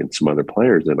swing and some other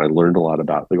players. And I learned a lot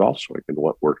about the golf swing and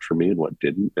what worked for me and what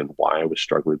didn't, and why I was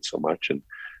struggling so much, and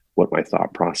what my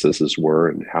thought processes were,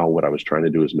 and how what I was trying to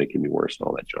do was making me worse and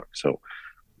all that junk. So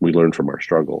we learned from our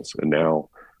struggles. And now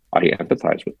I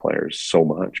empathize with players so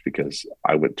much because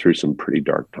I went through some pretty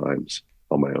dark times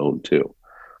on my own too.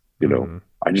 You know,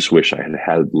 I just wish I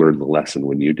had learned the lesson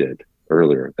when you did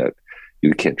earlier that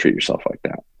you can't treat yourself like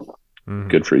that.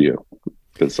 Good for you,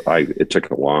 because it took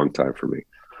a long time for me.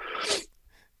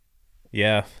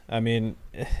 Yeah, I mean,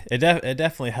 it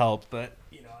definitely helped, but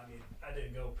I mean, I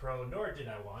didn't go pro, nor did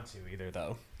I want to either,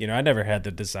 though. I never had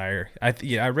the desire.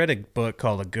 I read a book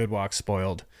called A Good Walk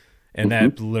Spoiled, and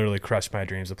that literally crushed my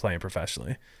dreams of playing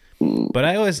professionally. But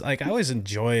I always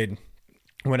enjoyed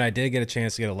when I did get a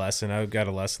chance to get a lesson. I got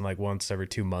a lesson like once every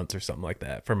 2 months or something like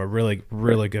that from a really,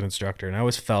 really good instructor, and I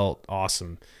always felt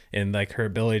awesome in like her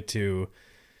ability to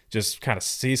just kind of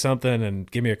see something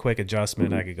and give me a quick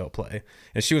adjustment. I could go play.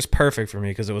 And she was perfect for me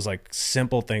because it was like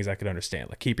simple things I could understand,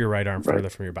 like keep your right arm further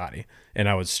from your body, and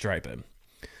I would stripe it.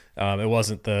 It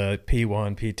wasn't the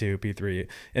P1, P2, P3.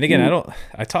 And again,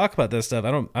 I talk about this stuff.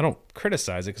 I don't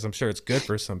criticize it because I'm sure it's good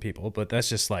for some people, but that's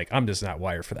just like, I'm just not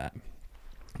wired for that.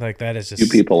 Like that is just. Few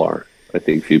people are. I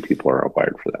think few people are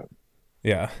wired for that.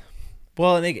 Yeah.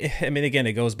 Well, and I mean, again,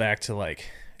 it goes back to like,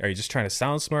 are you just trying to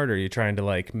sound smart, or are you trying to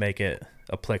like make it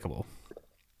applicable?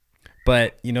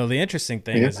 But the interesting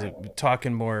thing is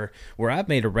talking more where I've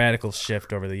made a radical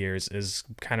shift over the years is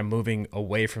kind of moving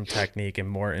away from technique and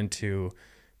more into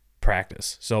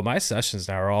practice. So my sessions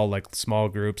now are all like small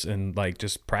groups and like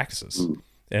just practices.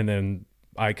 And then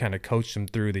I kind of coach them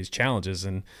through these challenges.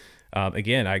 And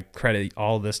again, I credit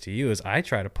all this to you, as I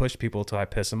try to push people till I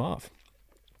piss them off.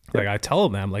 Like I tell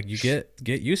them, I'm like, you get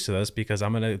used to this, because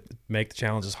I'm going to make the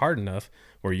challenges hard enough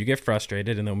where you get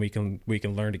frustrated, and then we can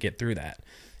learn to get through that.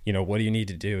 What do you need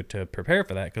to do to prepare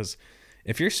for that? Because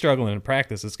if you're struggling in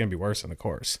practice, it's going to be worse in the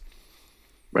course.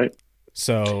 Right.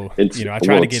 So, I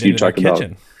try to get into the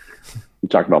kitchen. You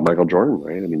talk about Michael Jordan,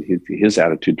 right? I mean, his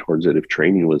attitude towards it, if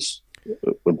training was,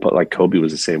 but like Kobe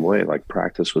was the same way, like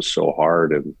practice was so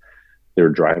hard and they were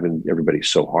driving everybody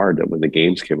so hard that when the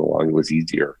games came along, it was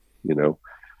easier,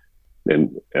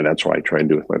 And that's what I try and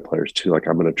do with my players too. Like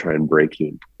I'm going to try and break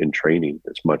you in training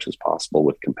as much as possible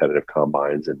with competitive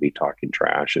combines and me talking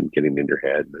trash and getting in your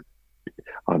head. And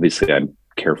obviously, I'm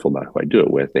careful about who I do it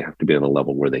with. They have to be on a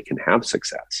level where they can have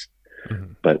success,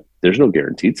 but there's no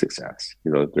guaranteed success.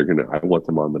 I want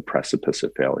them on the precipice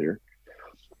of failure,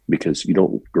 because you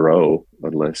don't grow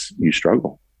unless you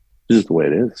struggle. This is the way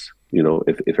it is.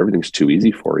 If everything's too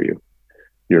easy for you,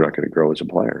 you're not going to grow as a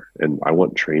player. And I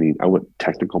want training. I want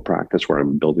technical practice where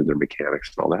I'm building their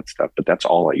mechanics and all that stuff. But that's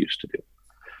all I used to do,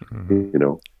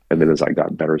 And then as I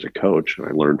got better as a coach, and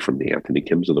I learned from the Anthony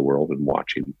Kims of the world and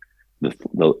watching the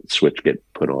switch get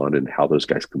put on and how those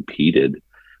guys competed.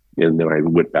 And then I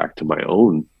went back to my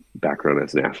own background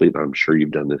as an athlete. I'm sure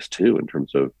you've done this too, in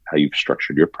terms of how you've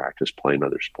structured your practice playing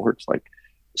other sports. Like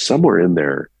somewhere in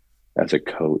there as a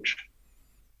coach,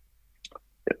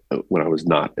 when I was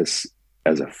not as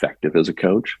effective as a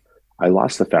coach, I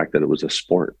lost the fact that it was a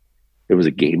sport. It was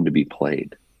a game to be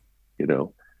played,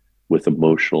 with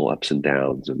emotional ups and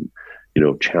downs and,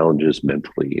 challenges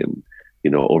mentally and,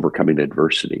 overcoming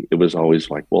adversity. It was always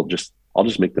like, well, I'll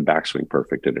just make the backswing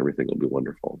perfect and everything will be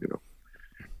wonderful,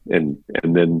 And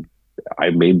then I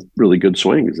made really good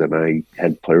swings, and I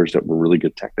had players that were really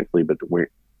good technically, but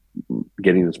weren't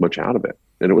getting as much out of it.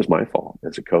 And it was my fault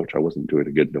as a coach. I wasn't doing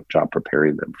a good enough job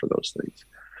preparing them for those things.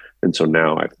 And so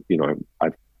now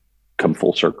I've come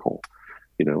full circle.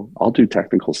 I'll do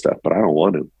technical stuff, but I don't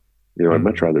want to. I'd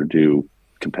much rather do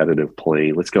competitive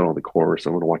playing. Let's go on the course.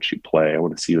 I want to watch you play. I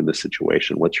want to see you in this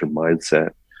situation. What's your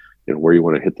mindset? Where you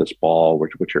want to hit this ball?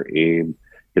 What's your aim?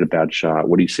 Hit a bad shot.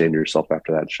 What are you saying to yourself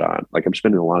after that shot? Like I'm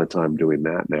spending a lot of time doing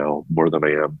that now, more than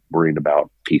I am worrying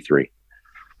about P3.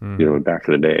 And back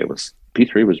in the day,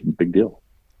 P3 was a big deal.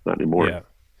 Not anymore. Yeah.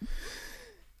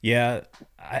 Yeah.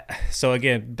 So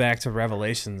again, back to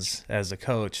revelations as a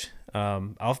coach.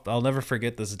 I'll never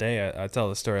forget this day. I tell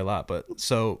the story a lot, but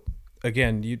so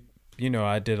again,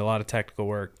 I did a lot of technical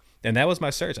work, and that was my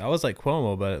search. I was like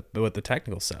Cuomo, but with the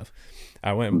technical stuff.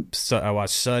 I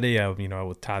watched Suddy,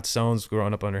 with Todd Stones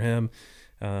growing up under him.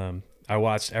 I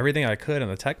watched everything I could on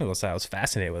the technical side. I was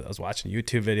fascinated with it. I was watching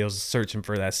YouTube videos, searching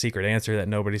for that secret answer that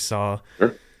nobody saw.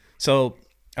 Sure. So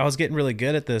I was getting really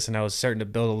good at this, and I was starting to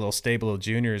build a little stable of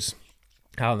juniors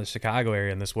out in the Chicago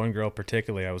area. And this one girl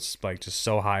particularly, I was like just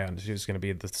so high on. She was going to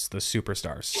be the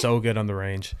superstar, so good on the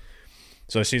range.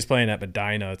 So she's playing at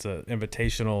Medina. It's an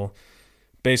invitational.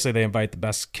 Basically, they invite the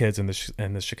best kids in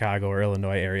the Chicago or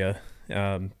Illinois area.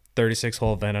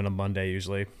 36-hole event on a Monday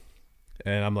usually.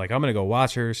 And I'm like, I'm going to go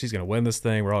watch her. She's going to win this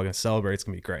thing. We're all going to celebrate. It's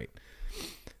going to be great.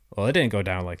 Well, it didn't go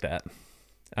down like that.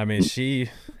 I mean, she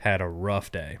had a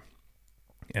rough day.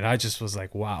 And I just was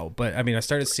like, wow. But, I mean, I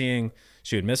started seeing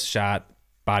she would miss a shot,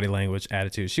 body language,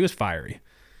 attitude. She was fiery.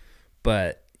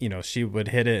 But, she would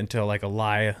hit it until like a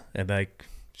lie, and like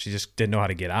she just didn't know how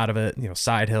to get out of it.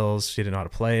 Side hills, she didn't know how to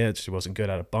play it. She wasn't good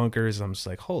out of bunkers. I'm just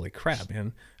like, holy crap,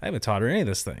 man. I haven't taught her any of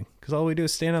this thing because all we do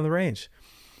is stand on the range.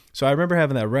 So I remember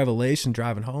having that revelation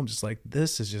driving home, just like,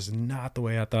 this is just not the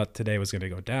way I thought today was going to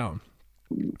go down.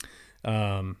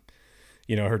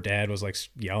 Her dad was like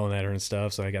yelling at her and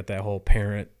stuff. So I got that whole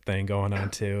parent thing going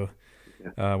on too,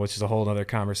 which is a whole other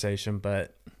conversation.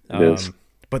 But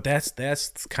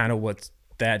that's kind of what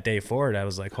that day forward, I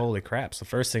was like, holy crap. So the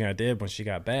first thing I did when she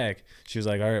got back, she was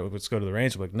like, all right, let's go to the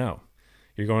range. I'm like, no,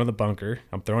 you're going to the bunker.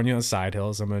 I'm throwing you on side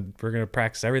hills. We're going to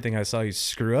practice everything I saw you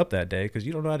screw up that day because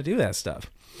you don't know how to do that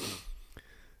stuff.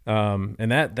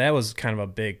 And that was kind of a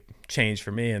big change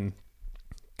for me, and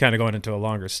kind of going into a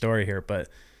longer story here. But,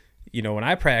 when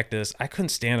I practiced, I couldn't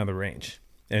stand on the range.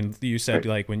 And you said,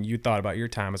 like, when you thought about your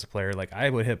time as a player, like, I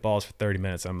would hit balls for 30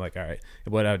 minutes. I'm like, all right.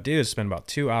 What I would do is spend about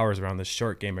 2 hours around this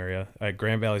short game area at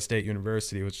Grand Valley State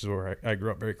University, which is where I grew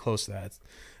up very close to that.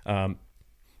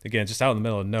 Again, just out in the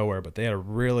middle of nowhere, but they had a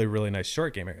really, really nice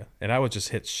short game area. And I would just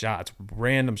hit shots,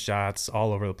 random shots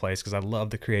all over the place because I love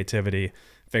the creativity,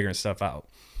 figuring stuff out.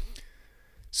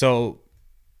 So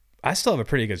I still have a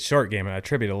pretty good short game, and I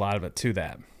attribute a lot of it to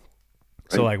that.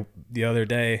 So like the other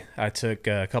day, I took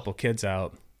a couple kids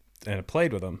out and I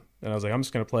played with them. And I was like, I'm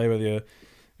just going to play with you. And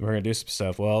we're going to do some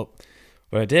stuff. Well,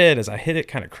 what I did is I hit it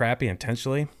kind of crappy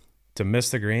intentionally to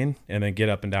miss the green and then get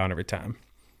up and down every time.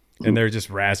 And they're just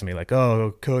razzing me like,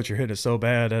 oh, coach, you're hitting it so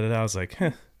bad. I was like,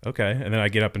 okay. And then I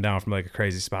get up and down from like a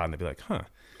crazy spot, and they'd be like, huh.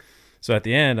 So at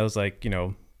the end, I was like,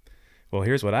 well,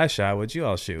 here's what I shot. What'd you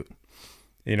all shoot?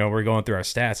 We're going through our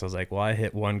stats. I was like, well, I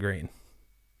hit one green.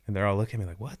 And they're all looking at me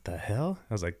like, what the hell?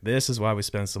 I was like, this is why we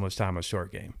spend so much time on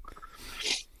short game.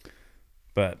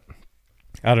 But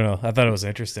I don't know. I thought it was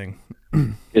interesting.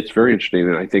 It's very interesting.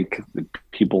 And I think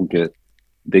people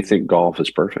they think golf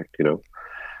is perfect,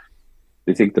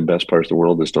 They think the best players in the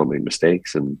world just don't make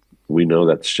mistakes. And we know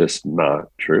that's just not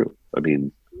true. I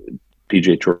mean,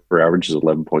 PGA Tour average is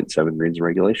 11.7 greens in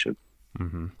regulation.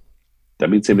 Mm-hmm. That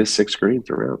means they miss 6 greens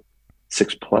around,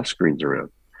 6+ greens around.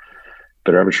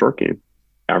 Better have a short game.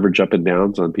 Average up and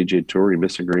downs on PGA Tour, you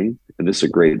miss a green. And this is a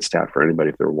great stat for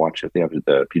anybody if they're watching, if they have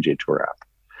the PGA Tour app.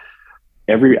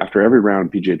 After every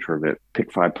round PGA Tour event,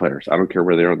 pick 5 players. I don't care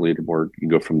where they are on the leaderboard. You can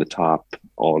go from the top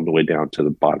all the way down to the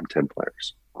bottom 10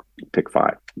 players. Pick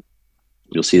 5.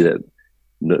 You'll see that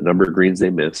the number of greens they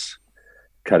miss,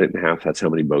 cut it in half. That's how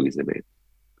many bogeys they made.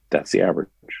 That's the average.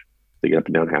 They get up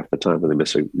and down half the time when they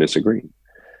miss a green.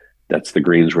 That's the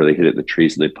greens where they hit it in the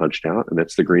trees and they punched out, and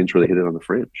that's the greens where they hit it on the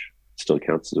fringe. It still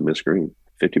counts as a missed green.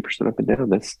 50% up and down.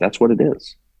 That's what it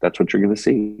is. That's what you're going to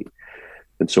see.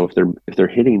 And so if they're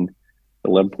hitting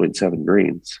 11.7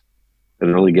 greens and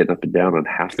they're only getting up and down on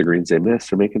half the greens they miss,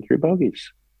 they're making 3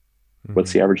 bogeys. Mm-hmm.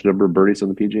 What's the average number of birdies on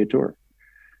the PGA Tour?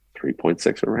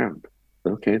 3.6 around.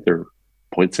 Okay, they're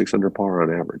 0.6 under par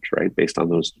on average, right? Based on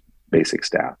those basic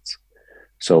stats.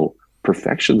 So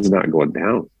perfection's not going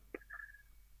down.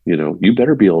 You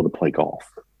better be able to play golf.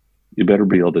 You better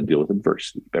be able to deal with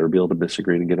adversity. You better be able to miss a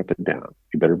green and get up and down.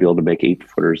 You better be able to make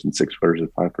 8-footers and 6-footers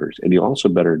and 5-footers. And you also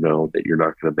better know that you're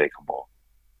not going to make them all.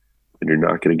 And you're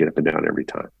not going to get up and down every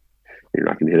time. You're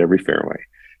not going to hit every fairway.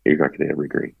 You're not going to hit every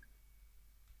green.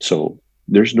 So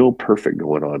there's no perfect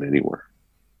going on anywhere.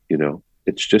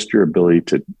 It's just your ability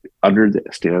to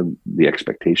understand the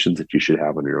expectations that you should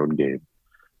have on your own game.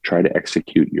 Try to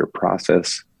execute your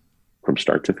process from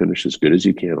start to finish as good as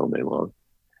you can all day long.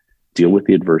 Deal with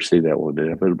the adversity that will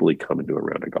inevitably come into a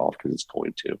round of golf, because it's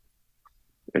going to.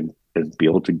 And be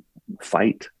able to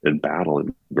fight and battle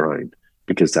and grind,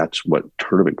 because that's what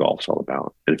tournament golf's all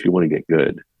about. And if you want to get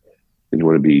good and you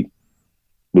want to be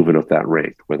moving up that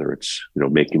rank, whether it's,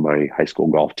 making my high school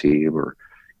golf team or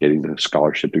getting a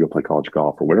scholarship to go play college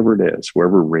golf or whatever it is,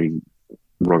 wherever rung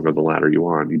on the ladder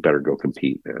you're on, you better go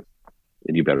compete, man.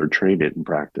 And you better train it and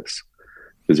practice.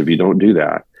 Because if you don't do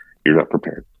that, you're not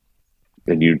prepared.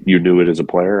 And you knew it as a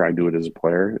player. I knew it as a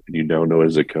player. And you now know it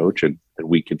as a coach. And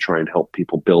we can try and help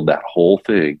people build that whole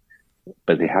thing.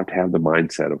 But they have to have the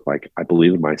mindset of like, I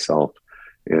believe in myself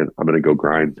and I'm going to go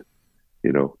grind.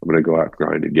 I'm going to go out and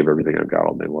grind and give everything I've got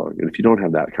all day long. And if you don't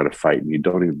have that kind of fight, and you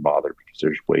don't even bother because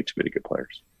there's way too many good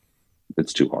players,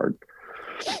 it's too hard.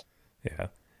 Yeah.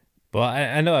 Well,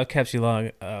 I know I've kept you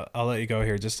long. I'll let you go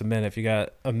here just a minute. If you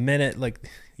got a minute, like,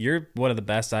 you're one of the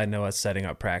best I know at setting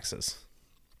up practice.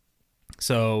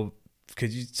 So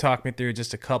could you talk me through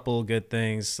just a couple good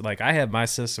things? Like, I have my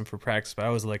system for practice, but I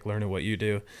always like learning what you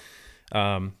do.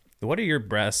 What are your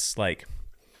best, like,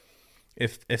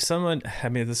 if someone, I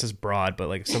mean, this is broad, but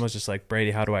like if someone's just like,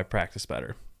 Brady, how do I practice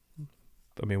better?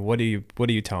 I mean, what do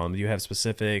you tell them? Do you have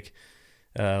specific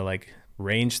like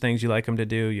range things you like them to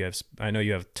do? I know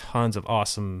you have tons of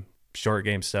awesome short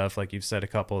game stuff. Like you've said a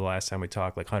couple the last time we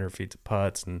talked, like 100 feet to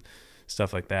putts and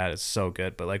stuff like that. It's so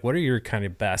good. But like, what are your kind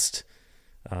of best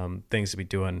things to be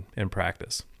doing in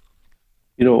practice?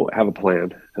 Have a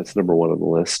plan. That's number one on the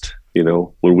list.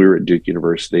 When we were at Duke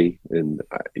University and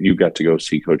you got to go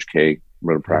see Coach K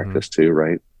run a practice too,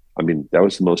 right? I mean, that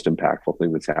was the most impactful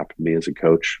thing that's happened to me as a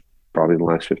coach probably in the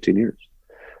last 15 years.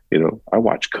 I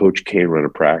watched Coach K run a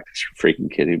practice. You're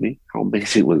freaking kidding me? How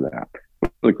amazing was that?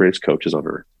 One of the greatest coaches on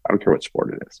earth. I don't care what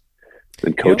sport it is.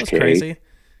 And Coach K, crazy.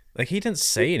 Like he didn't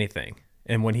say anything,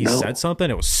 and when he said something,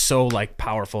 it was so like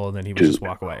powerful, and then he would just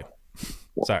walk away.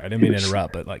 Sorry, I didn't mean to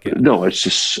interrupt, but like, yeah. No, it's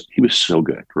just he was so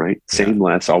good, right? Saying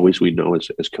less, always we know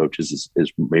as coaches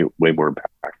is way more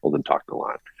impactful than talking a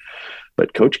lot.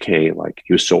 But Coach K, like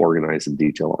he was so organized and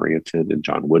detail oriented, and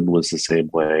John Wooden was the same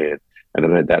way. And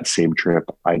then at that same trip,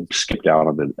 I skipped out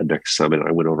on the next summit.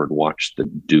 I went over and watched the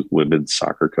Duke women's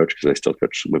soccer coach because I still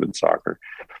coach women's soccer.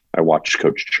 I watched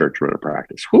Coach Church run a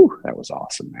practice. Whew, that was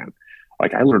awesome, man.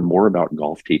 Like I learned more about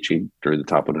golf teaching during the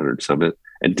Top 100 Summit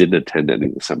and didn't attend any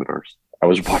of the seminars. I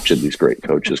was watching these great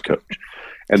coaches coach.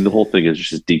 And the whole thing is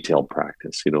just detailed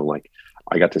practice. Like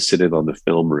I got to sit in on the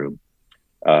film room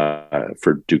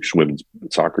for Duke's women's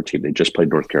soccer team. They just played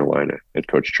North Carolina, and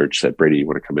Coach Church said, "Brady, you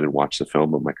want to come in and watch the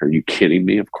film?" I'm like, "Are you kidding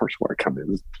me? Of course I want to come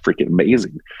in. It's freaking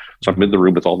amazing." So I'm in the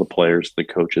room with all the players, the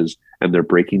coaches, and they're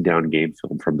breaking down game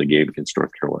film from the game against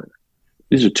North Carolina.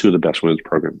 These are two of the best women's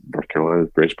programs. North Carolina's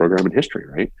greatest program in history,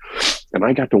 right? And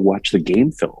I got to watch the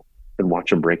game film and watch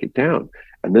them break it down.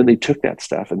 And then they took that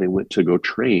stuff and they went to go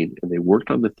train, and they worked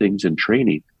on the things in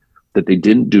training that they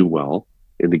didn't do well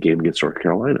in the game against North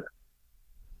Carolina.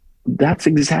 That's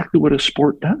exactly what a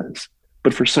sport does.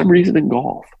 But for some reason in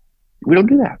golf, we don't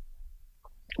do that.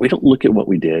 We don't look at what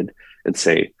we did and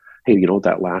say, "Hey,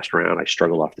 that last round I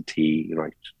struggled off the tee, I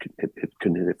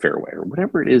couldn't hit it fairway," or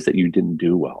whatever it is that you didn't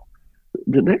do well.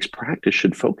 The next practice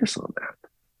should focus on that,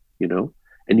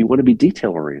 and you want to be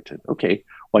detail oriented. Okay,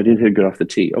 well, I didn't hit it good off the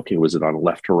tee. Okay, was it on a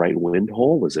left to right wind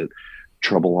hole? Was it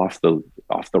trouble off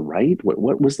the right?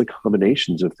 What was the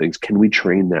combinations of things? Can we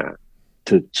train that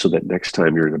so that next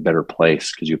time you're in a better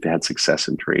place because you've had success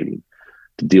in training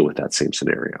to deal with that same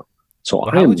scenario? So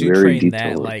well, how would you train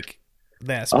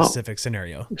that specific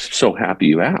scenario? So happy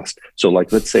you asked. So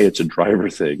like, let's say it's a driver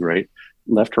thing, right?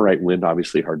 Left to right wind,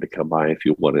 obviously hard to come by if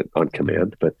you want it on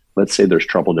command, but let's say there's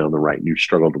trouble down the right and you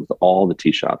struggled with all the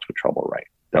tee shots with trouble right.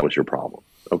 That was your problem.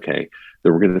 Okay.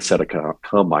 Then we're going to set a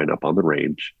combine up on the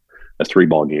range, a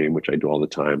 3-ball game, which I do all the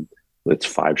time. It's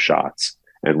 5 shots.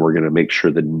 And we're going to make sure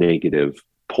the negative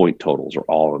point totals are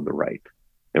all on the right.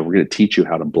 And we're going to teach you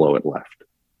how to blow it left.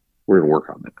 We're going to work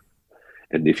on that.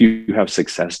 And if you have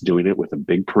success doing it with a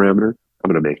big parameter,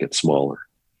 I'm going to make it smaller.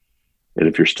 And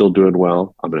if you're still doing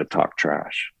well, I'm going to talk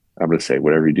trash. I'm going to say,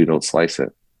 whatever you do, don't slice it.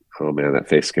 Oh man, that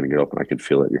face is going to get open. I can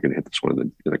feel it. You're going to hit this one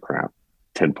in the crap.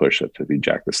 10 push-ups if you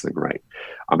jack this thing right.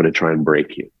 I'm going to try and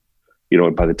break you.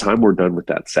 And by the time we're done with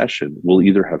that session, we'll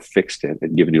either have fixed it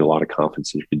and given you a lot of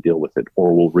confidence that you can deal with it,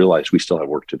 or we'll realize we still have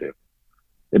work to do.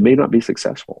 It may not be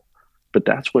successful, but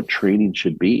that's what training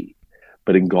should be.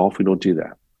 But in golf, we don't do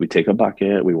that. We take a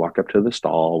bucket, we walk up to the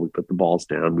stall, we put the balls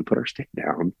down, we put our stick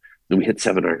down, and we hit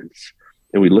 7 irons.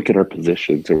 And we look at our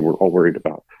positions and we're all worried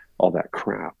about all that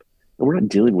crap. And we're not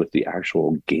dealing with the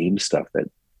actual game stuff that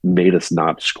made us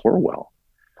not score well.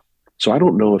 So I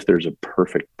don't know if there's a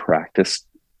perfect practice,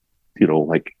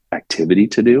 like activity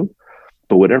to do,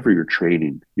 but whatever you're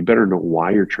training, you better know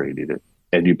why you're training it.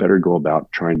 And you better go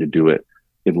about trying to do it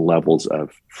in levels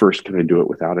of, first, can I do it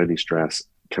without any stress?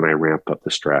 Can I ramp up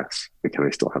the stress? And can I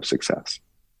still have success?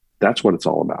 That's what it's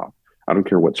all about. I don't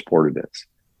care what sport it is.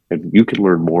 And you can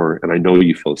learn more. And I know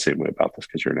you feel the same way about this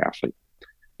because you're an athlete.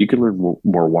 You can learn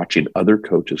more watching other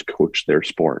coaches coach their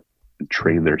sport and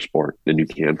train their sport than you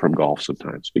can from golf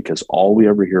sometimes, because all we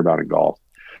ever hear about in golf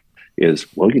is,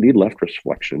 well, you need left wrist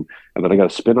flexion, and then I got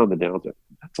to spin on the downside.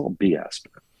 That's all BS,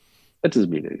 man. That doesn't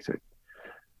mean anything.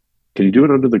 Can you do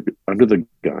it under the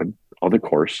gun on the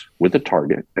course with a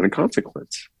target and a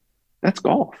consequence? That's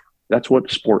golf. That's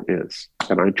what sport is.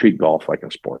 And I treat golf like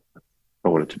a sport. I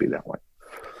want it to be that way.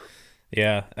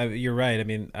 Yeah, you're right. I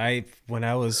mean, when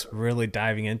I was really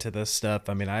diving into this stuff,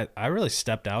 I mean, I really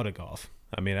stepped out of golf.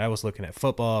 I mean, I was looking at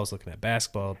football, I was looking at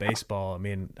basketball, baseball. I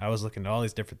mean, I was looking at all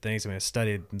these different things. I mean, I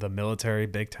studied the military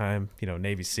big time,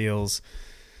 Navy SEALs.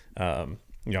 I'm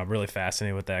really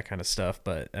fascinated with that kind of stuff.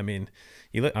 But I mean,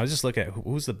 I was just looking at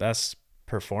who's the best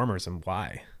performers and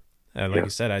why. And like you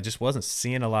said, I just wasn't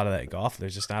seeing a lot of that golf.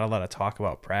 There's just not a lot of talk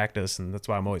about practice, and that's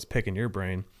why I'm always picking your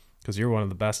brain. because you're one of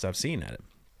the best I've seen at it,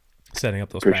 setting up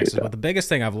those Appreciate practices. that. But the biggest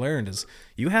thing I've learned is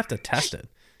you have to test it.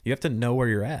 You have to know where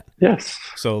you're at. Yes.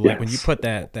 So like when you put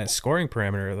that scoring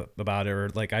parameter about it, or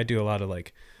like I do a lot of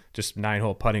like just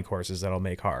 9-hole putting courses that'll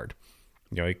make hard.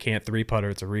 You know, you can't 3-putter,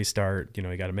 it's a restart. You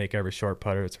know, you got to make every short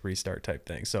putter, it's a restart type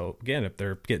thing. So again, if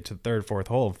they're getting to the third, fourth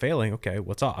hole and failing, okay,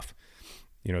 what's off?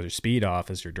 You know, is your speed off?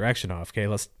 Is your direction off? Okay,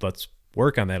 let's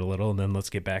work on that a little, and then let's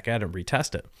get back at it and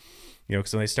retest it. You know,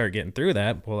 because when they start getting through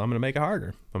that, well, I'm going to make it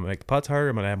harder. I'm going to make the putts harder.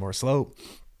 I'm going to add more slope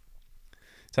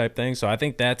type thing. So I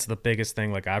think that's the biggest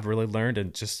thing like I've really learned,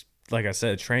 and just like I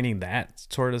said, training that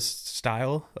sort of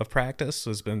style of practice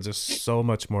has been just so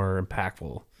much more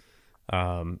impactful.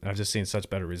 I've just seen such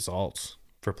better results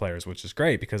for players, which is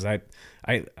great, because I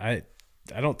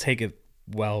don't take it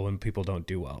well when people don't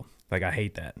do well. Like I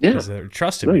hate that, because they're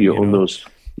trusting me. You own those.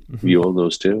 You own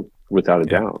those too, without a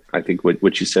doubt. I think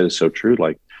what you said is so true.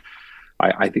 Like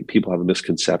I think people have a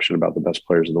misconception about the best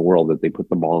players in the world, that they put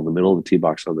the ball in the middle of the tee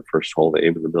box on the first hole, they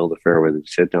aim in the middle of the fairway, they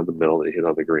sit down the middle, they hit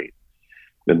on the green.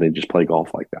 Then they just play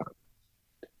golf like that.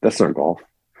 That's not golf.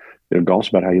 You know, golf's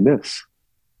about how you miss.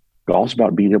 Golf's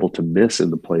about being able to miss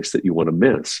in the place that you want to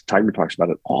miss. Tiger talks about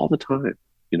it all the time,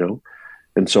 you know?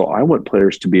 And so I want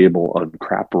players to be able, on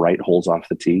crap right holes off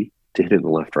the tee, to hit it in the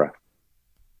left rough.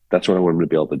 That's what I want them to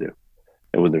be able to do.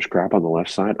 And when there's crap on the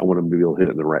left side, I want them to be able to hit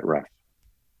it in the right rough.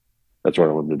 That's what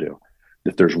I want them to do.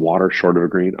 If there's water short of a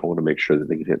green, I want to make sure that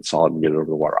they can hit solid and get it over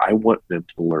the water. I want them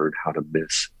to learn how to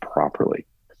miss properly,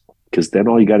 because then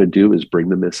all you got to do is bring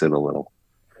the miss in a little.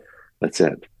 That's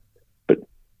it. But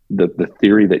the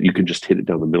theory that you can just hit it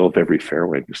down the middle of every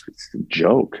fairway, it's a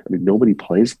joke. I mean, nobody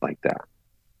plays like that.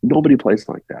 Nobody plays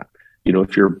like that. You know,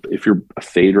 if you're a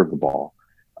fader of the ball,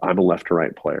 I'm a left to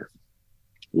right player.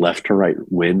 Left to right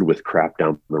wind with crap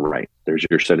down the right. There's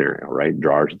your scenario, right?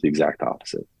 Drawers the exact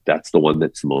opposite. That's the one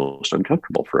that's the most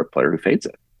uncomfortable for a player who fades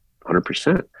it.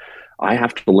 100%. I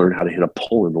have to learn how to hit a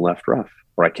pull in the left rough,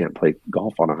 or I can't play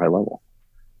golf on a high level.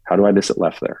 How do I miss it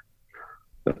left there?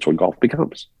 That's what golf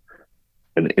becomes.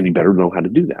 And you better know how to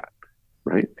do that,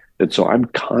 right? And so I'm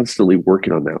constantly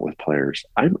working on that with players.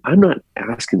 I'm not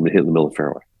asking them to hit in the middle of the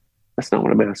fairway. That's not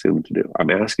what I'm asking them to do. I'm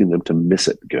asking them to miss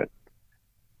it good.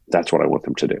 That's what I want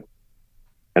them to do.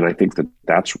 And I think that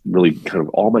that's really kind of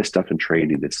all my stuff in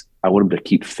training is I want them to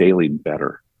keep failing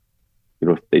better. You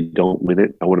know, if they don't win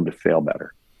it, I want them to fail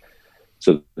better,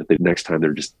 so that the next time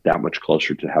they're just that much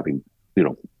closer to having, you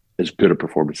know, as good a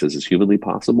performances as humanly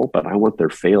possible. But I want their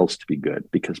fails to be good,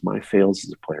 because my fails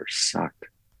as a player sucked.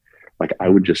 Like I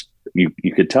would just, you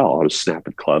could tell I was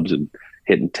snapping clubs and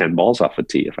hitting 10 balls off a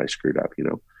tee if I screwed up, you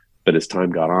know. But as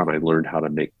time got on, I learned how to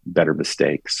make better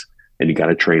mistakes. And you got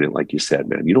to train it, like you said,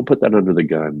 man. You don't put that under the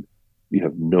gun. You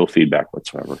have no feedback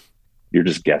whatsoever. You're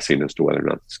just guessing as to whether or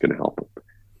not it's going to help them.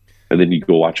 And then you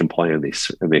go watch them play, and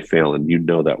they fail, and you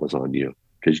know that was on you,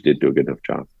 because you didn't do a good enough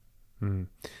job.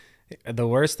 The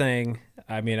worst thing,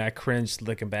 I mean, I cringed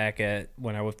looking back at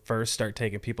when I would first start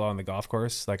taking people on the golf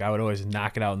course. Like I would always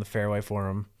knock it out in the fairway for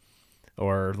them,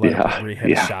 or let them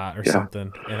re-hit a shot or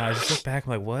something. And I just look back, I'm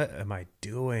like, what am I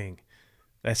doing?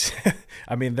 That's,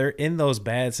 I mean, they're in those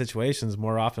bad situations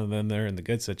more often than they're in the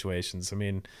good situations. I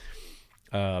mean,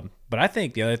 but I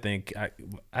think the other thing,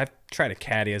 I try to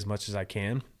caddy as much as I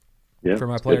can for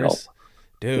my players.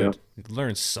 Dude,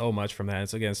 learn so much from that. And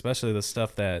so again, especially the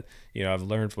stuff that, you know, I've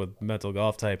learned with mental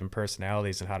golf type and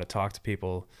personalities and how to talk to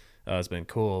people has been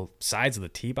cool. Sides of the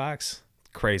tee box,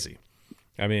 crazy.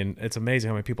 I mean, it's amazing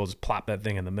how many people just plop that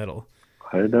thing in the middle.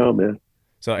 I know, man.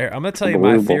 So I'm going to tell you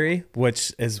my theory,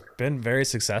 which has been very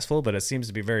successful, but it seems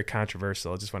to be very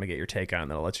controversial. I just want to get your take on it,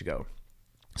 and then I'll let you go.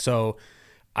 So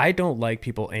I don't like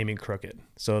people aiming crooked.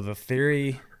 So the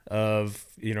theory of,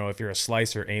 you know, if you're a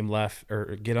slicer, aim left,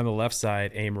 or get on the left side,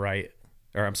 aim right,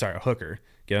 or I'm sorry, a hooker,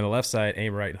 get on the left side,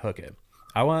 aim right, and hook it.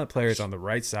 I want players on the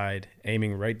right side,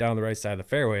 aiming right down the right side of the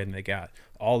fairway, and they got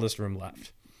all this room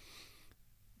left.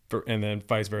 And then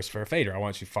vice versa for a fader. I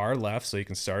want you far left so you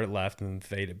can start it left and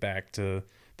fade it back to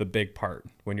the big part.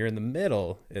 When you're in the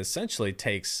middle, it essentially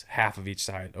takes half of each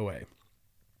side away.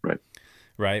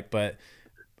 Right. But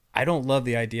I don't love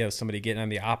the idea of somebody getting on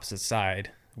the opposite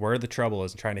side where the trouble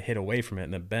is and trying to hit away from it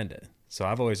and then bend it. So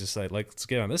I've always just said, like, let's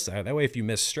get on this side. That way, if you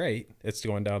miss straight, it's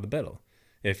going down the middle.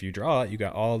 If you draw it, you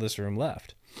got all this room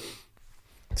left.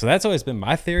 So that's always been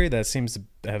my theory. That seems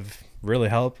to have really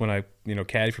helped when I, you know,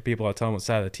 caddy for people. I tell them what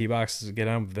side of the tee box to get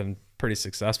on. I've been pretty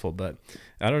successful, but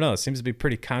I don't know. It seems to be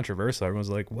pretty controversial. Everyone's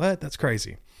like, "What? That's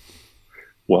crazy."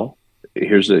 Well,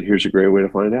 here's a great way to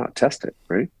find out. Test it,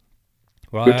 right?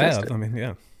 Well, I mean,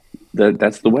 yeah.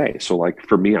 That's the way. So, like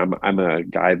for me, I'm a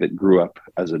guy that grew up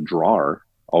as a drawer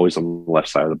always on the left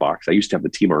side of the box. I used to have the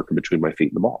tee marker between my feet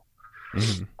and the ball.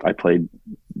 Mm-hmm. I played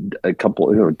a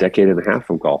decade and a half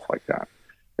of golf like that.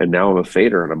 And now I'm a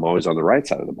fader and I'm always on the right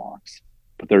side of the box.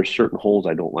 But there are certain holes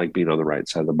I don't like being on the right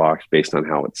side of the box based on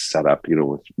how it's set up,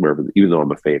 with wherever, even though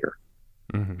I'm a fader.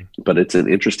 Mm-hmm. But it's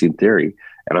an interesting theory,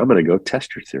 and I'm going to go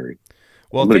test your theory.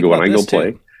 Well, I'm going to go when I go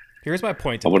play. Here's my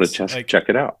point. I want to check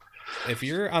it out. If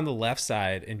you're on the left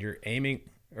side and you're aiming,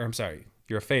 or I'm sorry,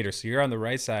 you're a fader, so you're on the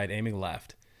right side aiming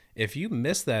left. If you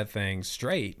miss that thing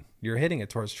straight, you're hitting it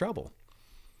towards trouble.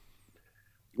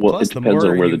 Well, it depends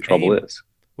on where the trouble is.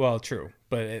 Well, true,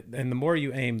 but and the more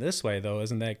you aim this way, though,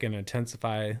 isn't that going to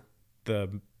intensify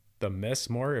the miss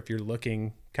more if you're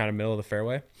looking kind of middle of the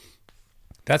fairway?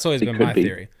 That's always been my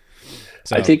theory.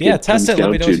 So I think test it. Let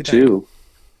me know what you think.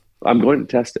 I'm going to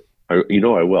test it. I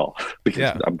will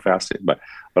because I'm fascinated.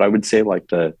 But I would say like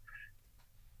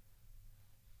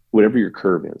whatever your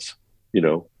curve is,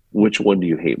 which one do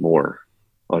you hate more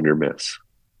on your miss?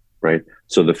 Right.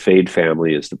 So the fade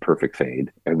family is the perfect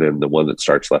fade. And then the one that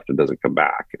starts left and doesn't come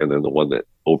back. And then the one that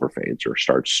overfades or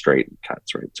starts straight and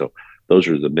cuts. Right. So those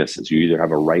are the misses. You either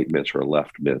have a right miss or a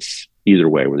left miss, either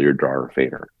way, whether you're a drawer or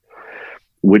fader.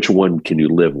 Which one can you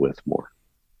live with more?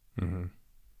 Mm-hmm.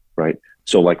 Right.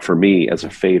 So like for me as a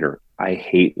fader, I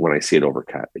hate when I see it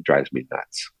overcut. It drives me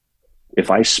nuts. If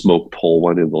I smoke pull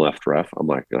one in the left rough, I'm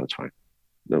like, no, that's fine.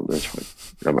 No, that's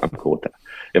fine. I'm cool with that.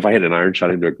 If I hit an iron shot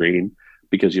into a green,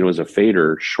 because, as a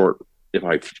fader, short, if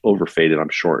I overfade it, I'm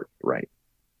short right.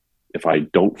 If I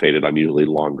don't fade it, I'm usually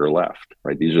longer left,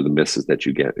 right? These are the misses that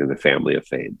you get in the family of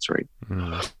fades, right?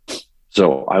 Mm-hmm.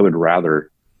 So I would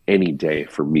rather any day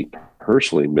for me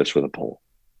personally miss with a pull.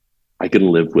 I can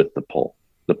live with the pull.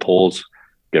 The pull's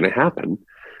going to happen.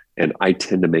 And I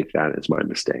tend to make that as my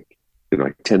mistake.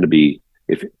 I tend to be,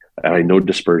 and I know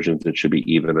dispersions, it should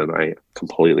be even, and I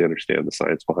completely understand the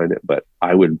science behind it, but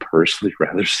I would personally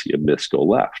rather see a miss go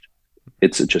left.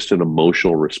 It's just an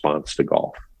emotional response to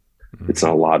golf. Mm-hmm. It's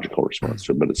not a logical response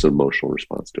to it, but it's an emotional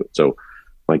response to it. So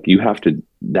like you have to,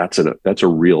 that's a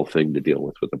real thing to deal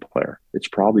with a player. It's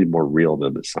probably more real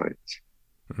than the science.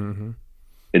 Mm-hmm.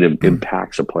 And it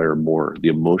impacts a player more. The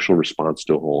emotional response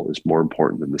to a hole is more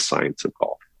important than the science of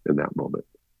golf in that moment,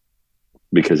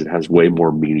 because it has way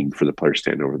more meaning for the player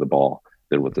standing over the ball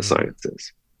than what the science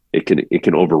is. It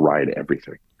can override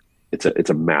everything. It's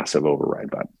a massive override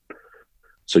button.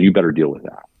 So you better deal with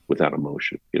that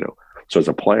emotion, So as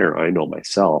a player, I know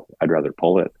myself, I'd rather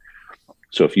pull it.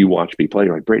 So if you watch me play,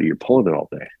 you're like, Brady, you're pulling it all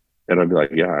day. And I'd be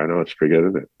like, yeah, I know, it's pretty good,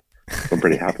 isn't it? I'm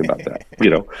pretty happy about that.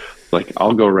 Like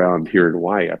I'll go around here in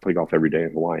Hawaii. I play golf every day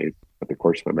in Hawaii at the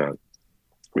course I'm at.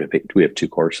 We have 2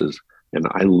 courses. And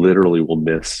I literally will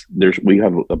miss. We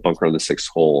have a bunker on the 6th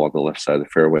hole on the left side of the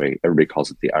fairway. Everybody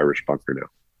calls it the Irish bunker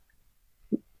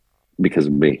now because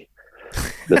of me.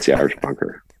 That's the Irish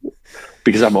bunker,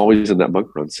 because I'm always in that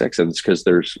bunker on 6, and it's because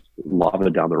there's lava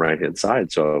down the right hand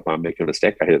side. So if I'm making a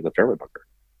mistake, I hit it in the fairway bunker.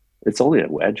 It's only a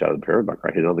wedge out of the fairway bunker.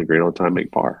 I hit it on the green all the time,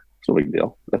 make par. It's no big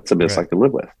deal. That's a miss I can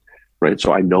live with, right?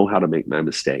 So I know how to make my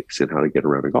mistakes and how to get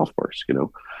around a golf course.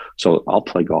 So I'll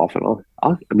play golf, and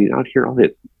out here I'll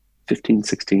hit 15,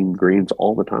 16 greens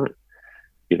all the time.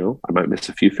 I might miss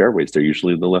a few fairways. They're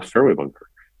usually in the left fairway bunker.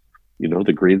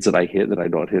 The greens that I hit that I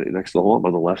don't hit next to the hole, I'm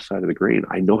on the left side of the green.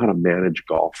 I know how to manage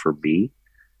golf for me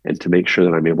and to make sure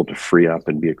that I'm able to free up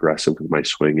and be aggressive with my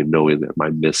swing and knowing that my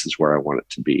miss is where I want it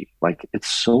to be. Like, it's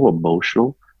so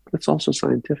emotional, but it's also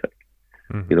scientific,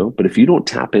 But if you don't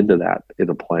tap into that in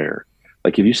a player,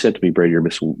 like if you said to me, Brady, you're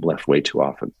missing left way too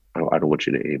often. I don't want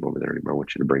you to aim over there anymore. I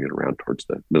want you to bring it around towards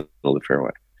the middle of the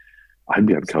fairway. I'd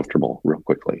be uncomfortable real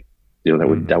quickly.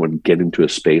 That would get into a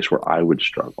space where I would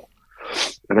struggle.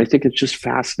 And I think it's just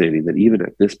fascinating that even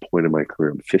at this point in my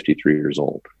career, I'm 53 years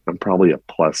old. I'm probably a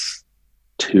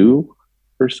 +2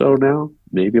 or so now,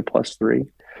 maybe a +3.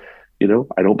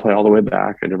 I don't play all the way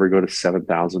back. I never go to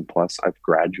 7,000 plus. I've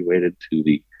graduated to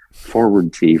the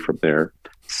forward tee from there.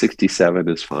 67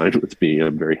 is fine with me.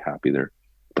 I'm very happy there.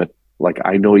 But like,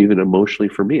 I know even emotionally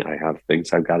for me, I have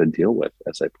things I've got to deal with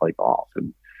as I play golf.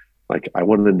 And like, I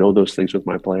want to know those things with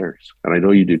my players. And I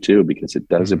know you do too, because it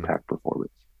does impact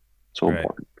performance. So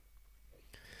important.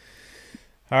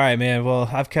 All right, man. Well,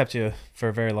 I've kept you for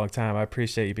a very long time. I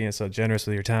appreciate you being so generous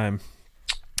with your time.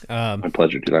 My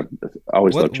pleasure, dude. I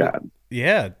always love chatting.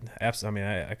 Yeah, absolutely.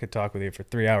 I mean, I could talk with you for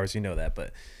 3 hours. You know that.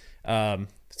 But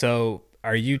so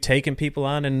are you taking people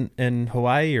on in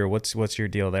Hawaii, or what's your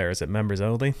deal there? Is it members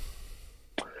only?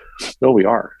 No, we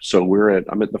are. So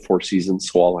I'm at the Four Seasons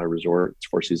Walleye Resort. It's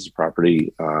Four Seasons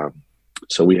property.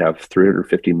 So we have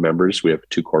 350 members. We have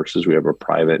 2 courses. We have a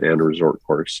private and a resort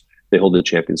course. They hold the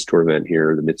Champions Tour event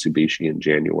here, the Mitsubishi, in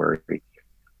January.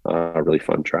 A really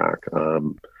fun track.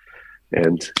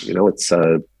 And it's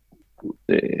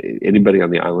anybody on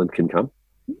the island can come,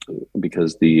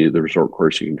 because the resort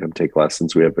course, you can come take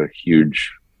lessons. We have a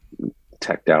huge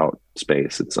teched out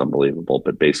space. It's unbelievable.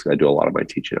 But basically, I do a lot of my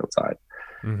teaching outside.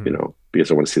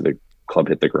 Because I want to see the club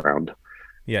hit the ground.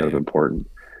 Yeah, kind of important.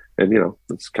 And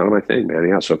it's kind of my thing, man.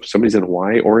 Yeah. So if somebody's in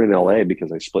Hawaii or in LA,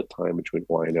 because I split time between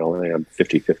Hawaii and LA, I'm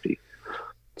 50-50.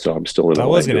 So I'm still in LA. I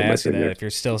was going to ask you that if you're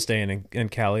still staying in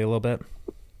Cali a little bit.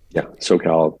 Yeah,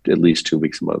 SoCal at least 2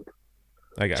 weeks a month.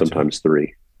 I got sometimes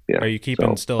 3. Yeah. Are you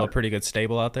keeping still a pretty good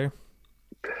stable out there?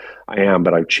 I am,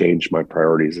 but I've changed my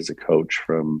priorities as a coach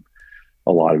from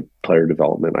a lot of player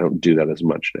development. I don't do that as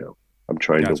much now. I'm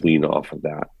trying to wean off of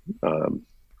that.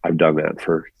 I've done that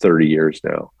for 30 years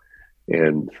now.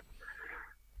 And,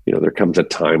 there comes a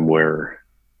time where,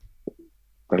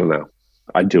 I don't know,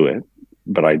 I do it,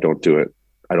 but I don't do it.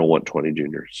 I don't want 20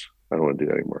 juniors. I don't want to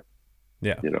do that anymore.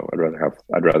 Yeah. I'd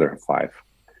rather have 5.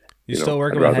 You still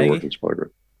working with Hagee?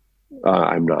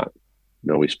 I'm not.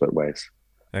 No, we split ways.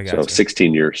 So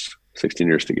 16 years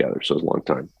together. So it was a long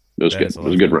time. It was good. It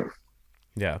was a good run.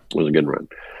 Yeah. It was a good run.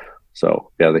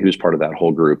 So yeah, he was part of that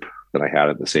whole group that I had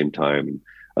at the same time.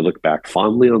 I look back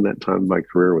fondly on that time of my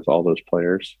career with all those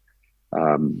players.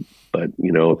 But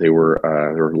there were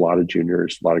a lot of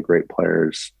juniors, a lot of great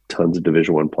players, tons of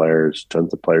Division I players,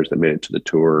 tons of players that made it to the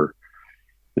tour,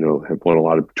 have won a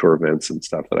lot of tour events and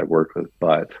stuff that I've worked with,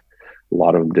 but a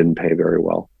lot of them didn't pay very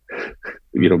well,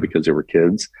 because they were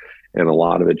kids. And a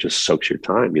lot of it just soaks your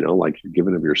time, like you're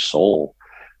giving them your soul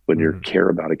when you care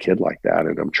about a kid like that.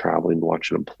 And I'm traveling,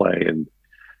 watching them play. And,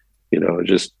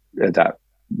 just at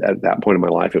that point in my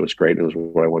life, it was great. It was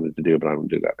what I wanted to do, but I don't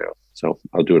do that now. So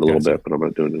I'll do it a little bit, but I'm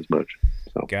not doing it as much.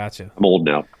 So gotcha. I'm old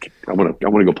now. I want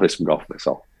to go play some golf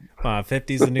myself.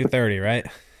 50's the new 30, right?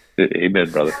 Amen,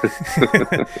 brother.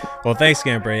 Well, thanks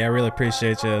again, Brady. I really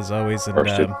appreciate you as always. And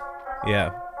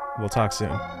yeah, we'll talk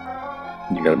soon.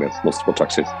 You got it, man. We'll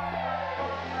talk soon.